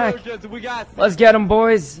 we're back. We got. Let's get them,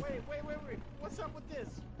 boys. Wait. What's up with this?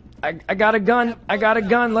 I got a gun. I got a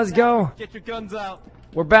gun. Let's go. Get your guns out.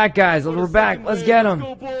 We're back, guys. We're back. Let's get them.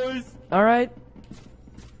 Go, boys. All right.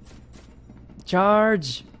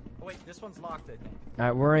 Charge. Oh, wait, this one's locked, I think. All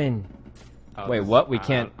right, we're in. Oh, Wait, this- what? We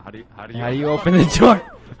can't. How do you How do you open the door?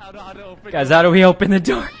 How to open Guys, how do we open the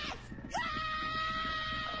door?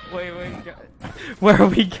 Wait. Where are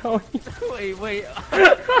we going? Wait.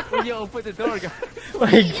 When you open the door, guys.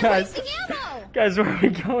 Wait, guys. Guys, where are we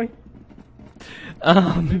going?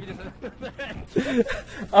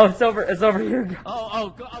 Oh, it's over here. Go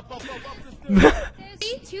up.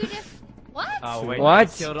 See, two different. What? Oh wait. What?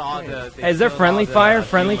 They killed all the, Hey, is there killed friendly all the fire?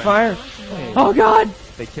 Friendly humans. fire? Oh God!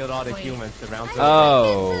 They killed all the humans around.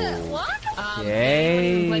 Oh. What?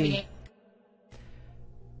 Okay.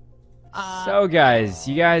 So guys,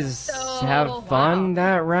 you guys So, have fun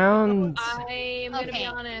that round? I'm gonna be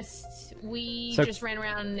honest. We So- just ran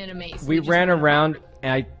around in a maze. We just ran went around,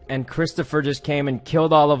 and Christopher just came and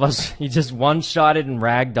killed all of us. He just one-shotted and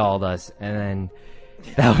ragdolled us, and then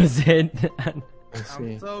that was it. I'm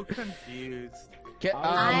so confused.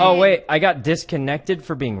 Oh wait, I got disconnected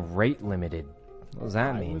for being rate limited. What does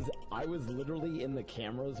that mean? I was literally in the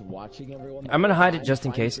cameras watching everyone. I'm gonna hide it just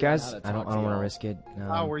in case, guys. I don't want to risk it.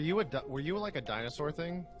 Oh, were you like a dinosaur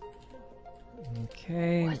thing?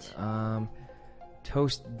 Okay.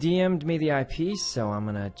 Toast DM'd me the IP, so I'm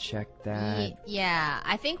gonna check that. Yeah,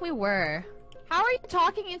 I think we were. How are you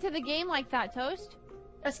talking into the game like that, Toast?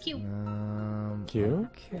 That's cute. Q?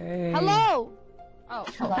 Okay. Hello! Oh,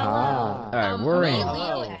 hello. Alright, we're in.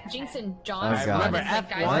 Leo, Jinx, and John. Oh, God. Remember,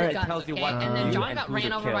 guys with guns, okay? And then John got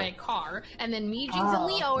ran over by a car, and then me, Jinx, and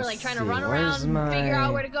Leo were like trying to run around and figure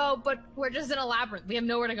out where to go, but we're just in a labyrinth. We have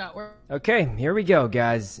nowhere to go. Okay, here we go,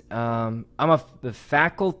 guys. I'm the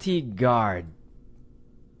faculty guard.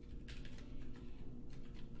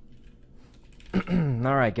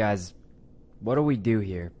 Alright, guys. What do we do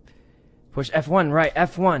here? Push F1, right,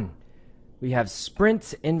 F1. We have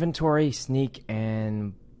sprint, inventory, sneak,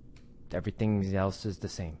 and everything else is the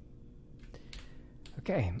same.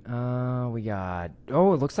 Okay, we got...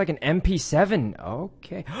 Oh, it looks like an MP7.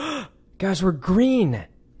 Okay. Guys, we're green.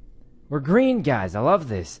 We're green, guys. I love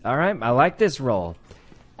this. Alright, I like this roll.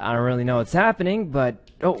 I don't really know what's happening, but...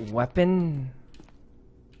 Oh, weapon...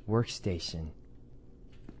 Workstation.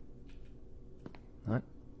 What?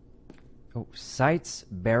 Oh, sights,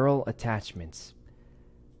 barrel attachments.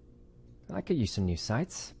 I could use some new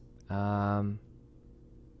sights. Hollow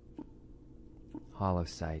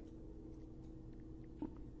sight.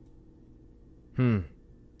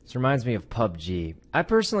 This reminds me of PUBG. I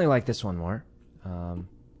personally like this one more.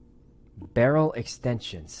 Barrel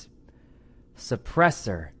extensions.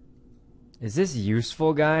 Suppressor. Is this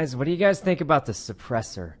useful, guys? What do you guys think about the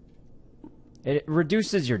suppressor? It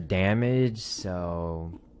reduces your damage,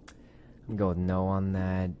 so... I'm going with no on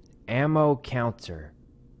that. Ammo counter.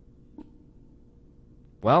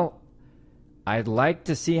 Well, I'd like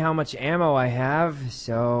to see how much ammo I have,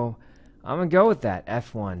 so I'm gonna go with that.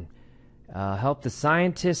 F1. Help the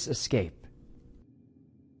scientists escape.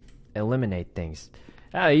 Eliminate things.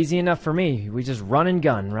 Easy enough for me. We just run and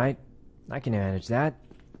gun, right? I can manage that.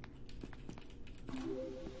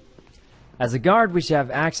 As a guard, we should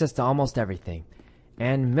have access to almost everything.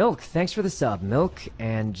 And Milk, thanks for the sub. Milk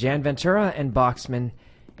and Jan Ventura and Boxman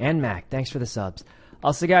and Mac, thanks for the subs.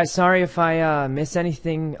 Also, guys, sorry if I miss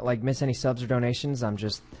anything, like miss any subs or donations. I'm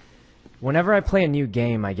just... Whenever I play a new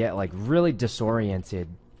game, I get, like, really disoriented.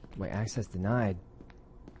 Wait, access denied.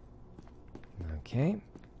 Okay.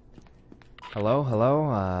 Hello,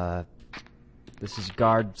 hello. This is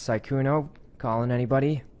Guard Sykkuno. Calling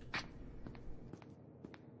anybody?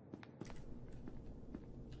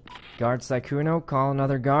 Guard Sykkuno, calling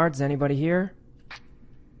other guards. Anybody here?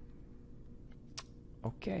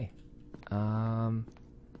 Okay.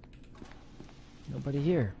 Nobody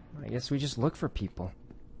here. I guess we just look for people.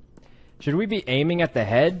 Should we be aiming at the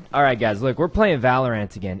head? Alright, guys, look, we're playing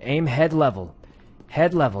Valorant again. Aim head level.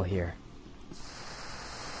 Head level here.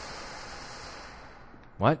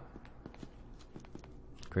 What?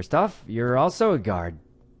 Christoph, you're also a guard.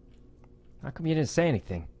 How come you didn't say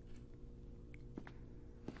anything?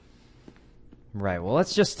 Right, well,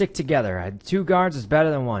 let's just stick together. 2 guards is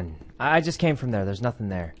better than 1. I just came from there. There's nothing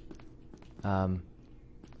there.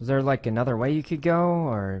 Was there, like, another way you could go,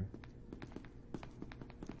 or...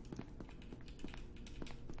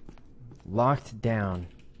 Locked down.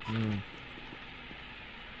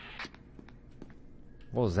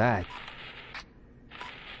 What was that?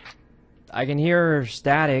 I can hear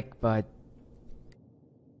static, but...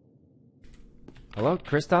 Hello,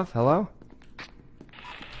 Christoph? Hello?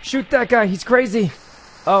 Shoot that guy! He's crazy!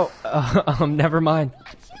 Oh, never mind.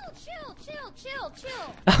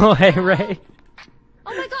 Chill. Oh, hey, Ray.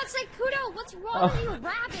 Oh my god, Sykkuno, what's wrong with you,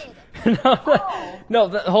 rabid? No,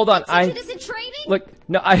 hold on. Did you this in training? Look,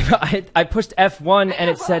 no, I pushed F1 and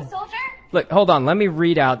it said... Look, hold on, let me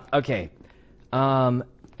read out. Okay.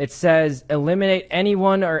 It says, eliminate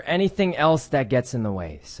anyone or anything else that gets in the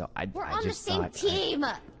way. So We're I on the just same thought, team.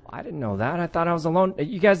 I didn't know that. I thought I was alone.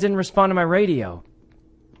 You guys didn't respond to my radio.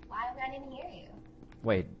 Why would I even hear you?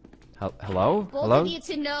 Wait. Hello? Both Hello? of you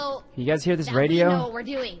to know. You guys hear this that radio? We know what we're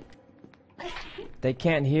doing. They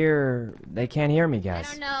can't hear me, guys.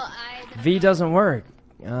 I don't know. V doesn't work.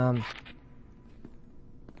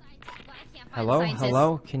 Hello? scientists.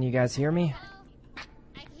 Hello? Can you guys hear me?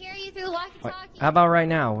 I can hear you through the walkie-talkie. How about right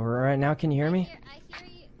now? Right now, can you hear me? I hear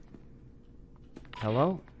you.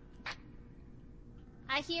 Hello?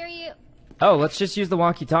 I hear you. Oh, let's just use the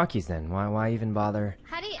walkie-talkies then. Why even bother?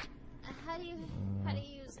 How do you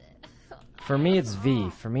use it? For me, it's V.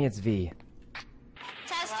 For me, it's V.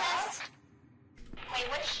 Test.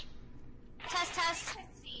 Wait, which? Test.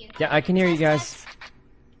 Yeah, I can hear you guys.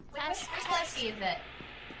 Test is it?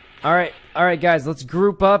 All right, guys. Let's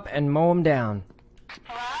group up and mow them down.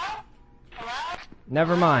 Hello?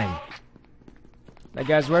 Never mind. Now,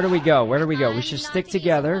 guys, where do we go? We should stick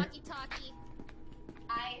together.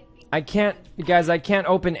 I can't, guys, I can't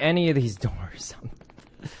open any of these doors.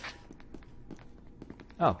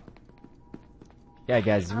 Oh. Yeah,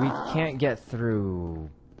 guys, we can't get through.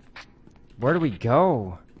 Where do we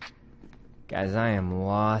go? Guys, I am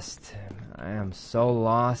lost. I am so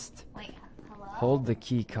lost. Wait, hello? Hold the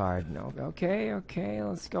key card. No, okay,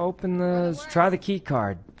 let's go open the... Let's try the key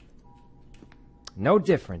card. No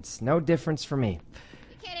difference for me.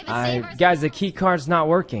 Guys, the key card's not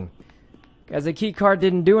working. Guys, the key card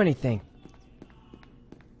didn't do anything.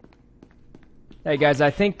 Hey, guys, I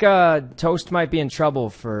think Toast might be in trouble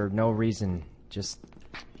for no reason. Just...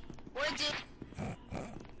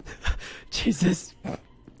 Jesus.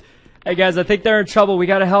 Hey, guys, I think they're in trouble. We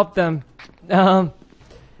gotta help them. I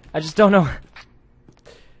just don't know.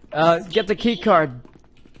 Get the key card.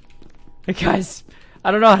 Hey, guys,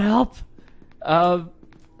 I don't know how to help.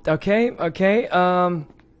 Okay.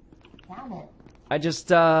 I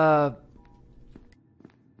just,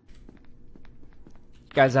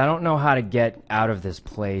 Guys, I don't know how to get out of this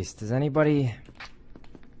place. Does anybody...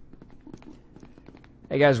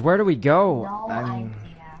 Hey, guys, where do we go? No I'm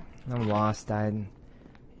lost. I think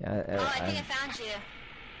I found you.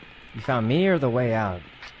 You found me or the way out?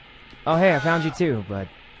 Oh, hey, I found you too, but...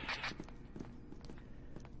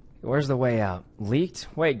 Where's the way out? Leaked?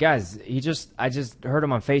 Wait, guys, I just heard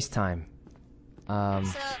him on FaceTime.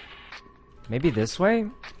 Maybe this way?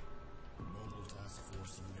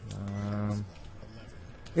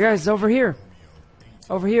 You guys, over here!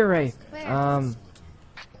 Over here, Ray!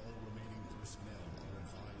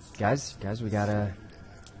 Guys, we gotta...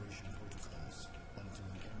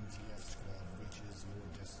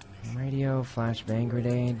 Radio, flashbang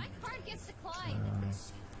grenade.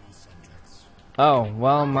 Oh,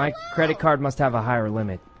 well, my credit card must have a higher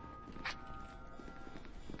limit.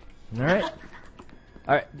 Alright.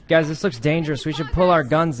 Alright, guys, this looks dangerous. We should pull our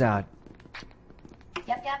guns out.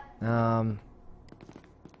 Yep.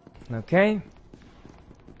 Okay.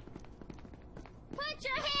 Put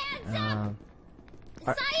your hands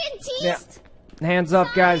up! Scientist! Yeah. Hands up,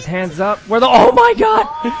 guys, hands up. Where the... Oh my god!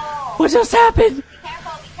 Oh. What just happened? Be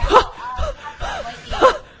careful.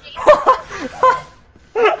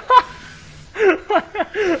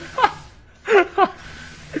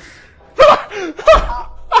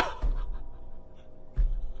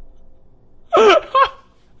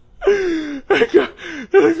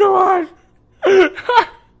 It was so hard.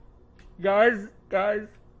 Guys. Guys,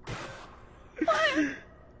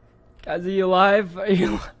 are you alive? Are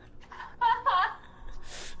you...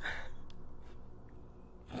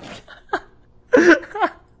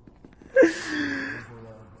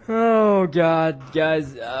 Oh god,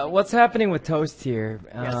 guys, what's happening with Toast here?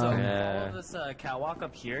 Follow this catwalk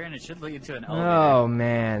up here, and it should lead to an elevator. Oh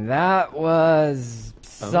man, that was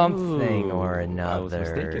something or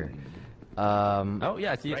another. Oh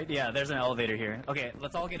yeah, see, right? Yeah, there's an elevator here. Okay,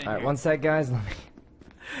 let's all get in. All right, here. one sec, guys. Let me...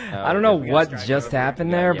 I don't know what just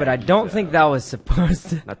happened there, but I don't think that was supposed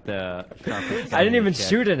to. Not the. I didn't even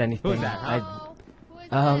shoot at anything. Who's that?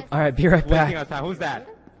 All right, be right back. Who's that?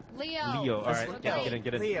 Leo. All right,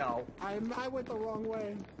 get in. Leo. I went the wrong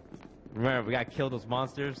way. Remember, we gotta kill those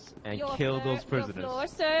monsters and kill those prisoners. Your floor,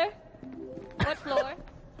 sir? What floor?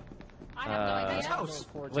 I have no idea. House.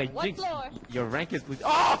 Wait, What Jinx, floor? your rank is...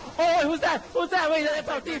 Oh, wait, who's that? Who's that? Wait, that's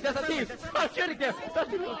our team. That's our team. Stop shooting them.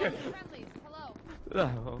 Stop shooting them.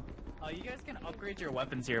 Oh, you guys can upgrade your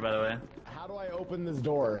weapons here, by the way. How do I open this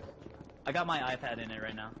door? I got my iPad in it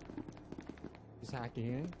right now. Is hacking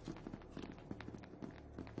in?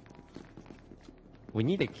 We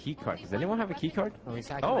need a key card. Does anyone have a key card? Oh, he's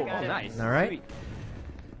hacking. Oh, nice. All right.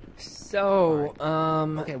 So,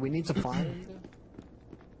 Okay, we need to find.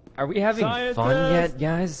 Are we having fun yet,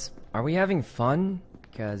 guys? Are we having fun?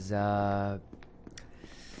 Because, I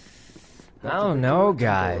don't know,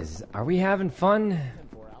 guys. Are we having fun?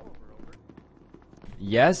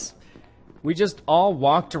 Yes. We just all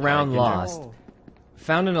walked around lost.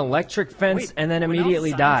 Found an electric fence and then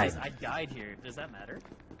immediately died. I died here. Does that matter?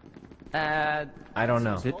 I don't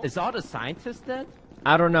know. Is all the scientists dead?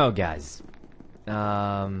 I don't know, guys. Because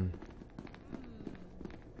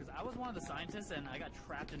I was one of the scientists and I got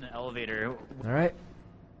trapped in an elevator. All right.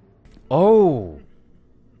 Oh.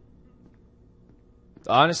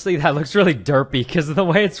 Honestly, that looks really derpy because of the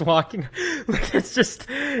way it's walking. Look, it's just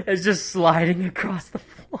sliding across the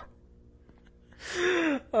floor.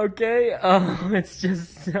 Okay,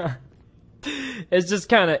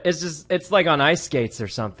 it's like on ice skates or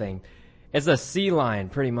something. It's a sea lion,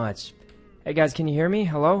 pretty much. Hey guys, can you hear me?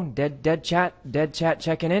 Hello? Dead chat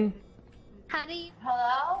checking in?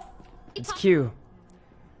 Hello? It's Q.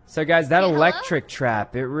 So guys, that electric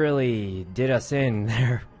trap, it really did us in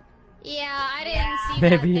there. Yeah, I didn't see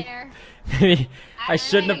Maybe, that there. maybe I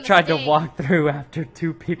shouldn't have tried to walk through after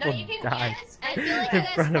 2 people died. I feel like you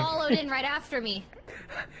guys followed in right after me.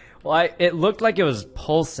 Well, it looked like it was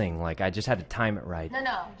pulsing, like I just had to time it right.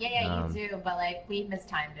 No. Yeah, you do, but like we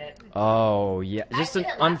mistimed it. Oh, yeah, just an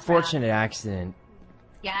unfortunate accident.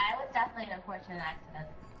 Yeah, it was definitely an unfortunate accident.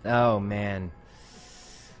 Oh, man.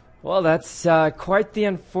 Well, that's quite the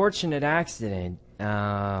unfortunate accident.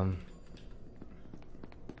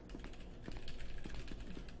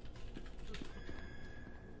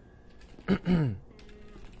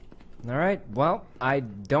 Alright, well, I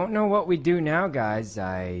don't know what we do now, guys.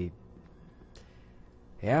 Yeah.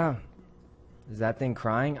 Is that thing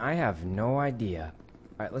crying? I have no idea.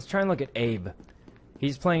 Alright, let's try and look at Abe.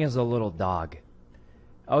 He's playing as a little dog.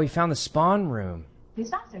 Oh, he found the spawn room. These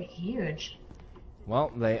dogs are huge.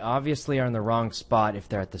 Well, they obviously are in the wrong spot if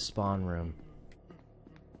they're at the spawn room.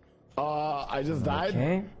 I just died.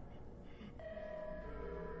 Okay.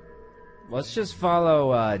 Let's just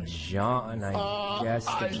follow John, I guess.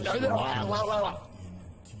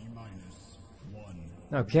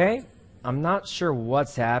 Okay. I'm not sure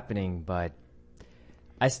what's happening, but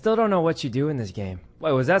I still don't know what you do in this game.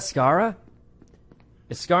 Wait, was that Skara?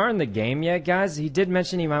 Is Skara in the game yet, guys? He did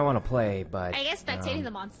mention he might want to play, but... I guess spectating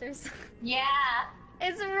the monsters. Yeah.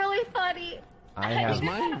 It's really funny. I have... Is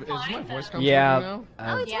my voice coming yeah. now?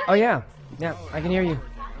 Oh, yeah. Yeah, I can hear you.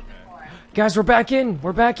 Guys, we're back in.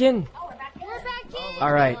 We're back in.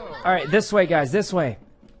 All right, this way, guys, this way.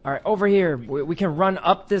 All right, over here. We can run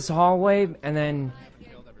up this hallway and then...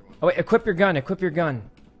 Oh, wait, equip your gun, equip your gun.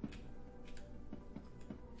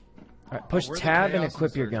 All right, push tab and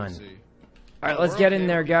equip your gun. All right, let's get in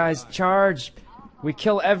there, guys. Charge. We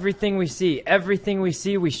kill everything we see. Everything we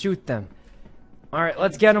see, we shoot them. All right,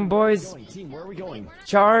 let's get them, boys. Team, where are we going?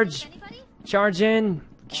 Charge. Charge in.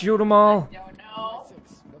 Shoot them all.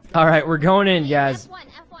 All right, we're going in, guys.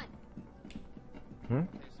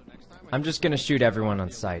 I'm just gonna shoot everyone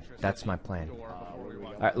on sight. That's my plan.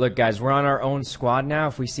 Alright, look guys, we're on our own squad now.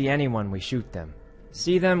 If we see anyone, we shoot them.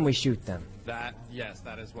 See them, we shoot them. Yes,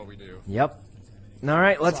 that is what we do. Yep.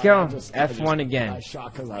 Alright, let's go. F1 again.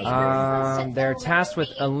 They're tasked with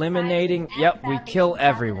eliminating... Yep, we kill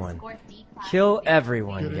everyone. Kill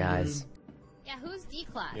everyone, guys. Yeah, who's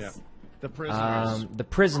D-class? Yeah. The prisoners. The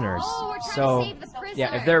prisoners. Oh, we're trying So, to save the prisoners.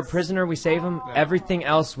 yeah, if they're a prisoner, we save them. Everything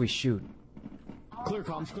else, we shoot. Clear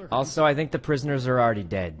comms, clear comms. Also, I think the prisoners are already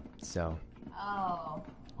dead, so... Oh.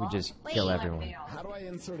 We just kill everyone. How do I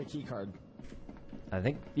insert a key card? I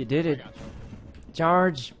think you did it.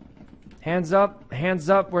 Charge. Hands up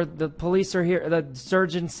where the police are here. The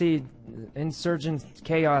insurgent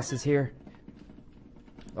chaos is here.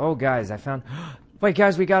 Oh, guys, I found... Wait,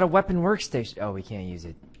 guys, we got a weapon workstation. Oh, we can't use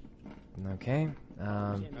it. Okay.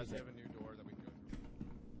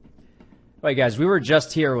 Wait, guys, we were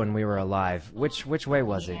just here when we were alive. Which way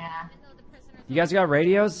was it? Yeah. You guys got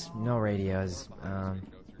radios? No radios.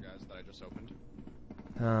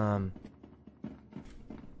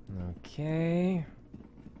 Okay.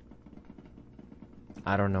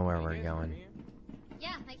 I don't know where we're going.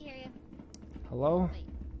 Yeah, I can hear you. Hello?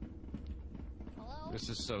 This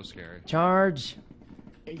is so scary. Charge.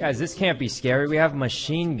 Guys, this can't be scary. We have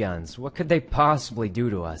machine guns. What could they possibly do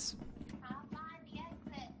to us?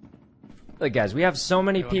 Look, guys, we have so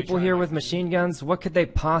many people here with machine guns. What could they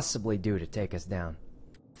possibly do to take us down?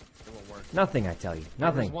 It won't work. Nothing, I tell you.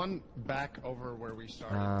 Nothing. There's one back over where we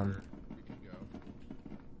started. Where we can go.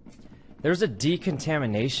 There's a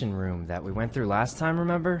decontamination room that we went through last time,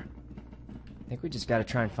 remember? I think we just gotta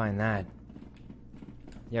try and find that.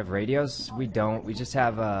 You have radios? We don't. We just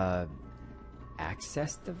have a...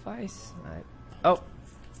 access device? Oh!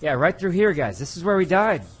 Yeah, right through here, guys. This is where we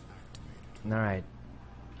died. Alright.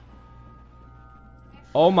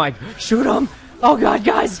 Oh my... Shoot him! Oh god,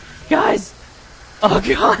 guys! Guys! Oh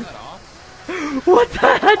god! What the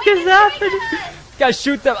heck is happening? Guys,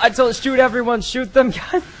 shoot them! I told shoot everyone! Shoot them,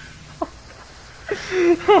 guys!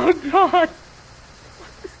 Oh god!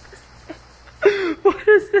 What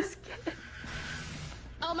is this game?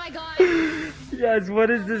 Oh my god! Guys, what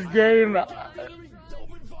is this game?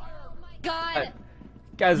 God!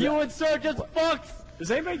 Guys... You insurgents fucks!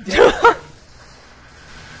 Is anybody dead?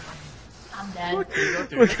 I'm dead.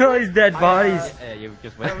 Look at all these dead bodies. You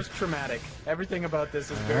just That was traumatic. Everything about this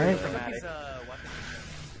is very Alright. traumatic.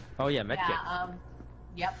 Oh yeah, medkit. Yeah,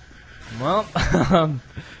 yep. Well,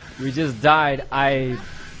 we just died.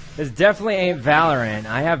 This definitely ain't Valorant.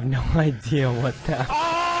 I have no idea what that.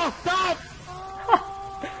 Oh, stop!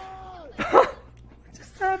 What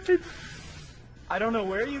just happened? I don't know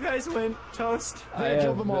where you guys went, Toast. I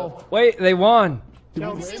killed them all. Wait, they won.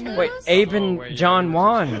 No, Wait, Abe and John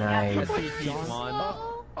won. I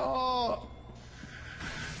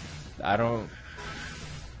don't.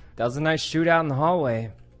 That was a nice shootout in the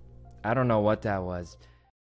hallway. I don't know what that was.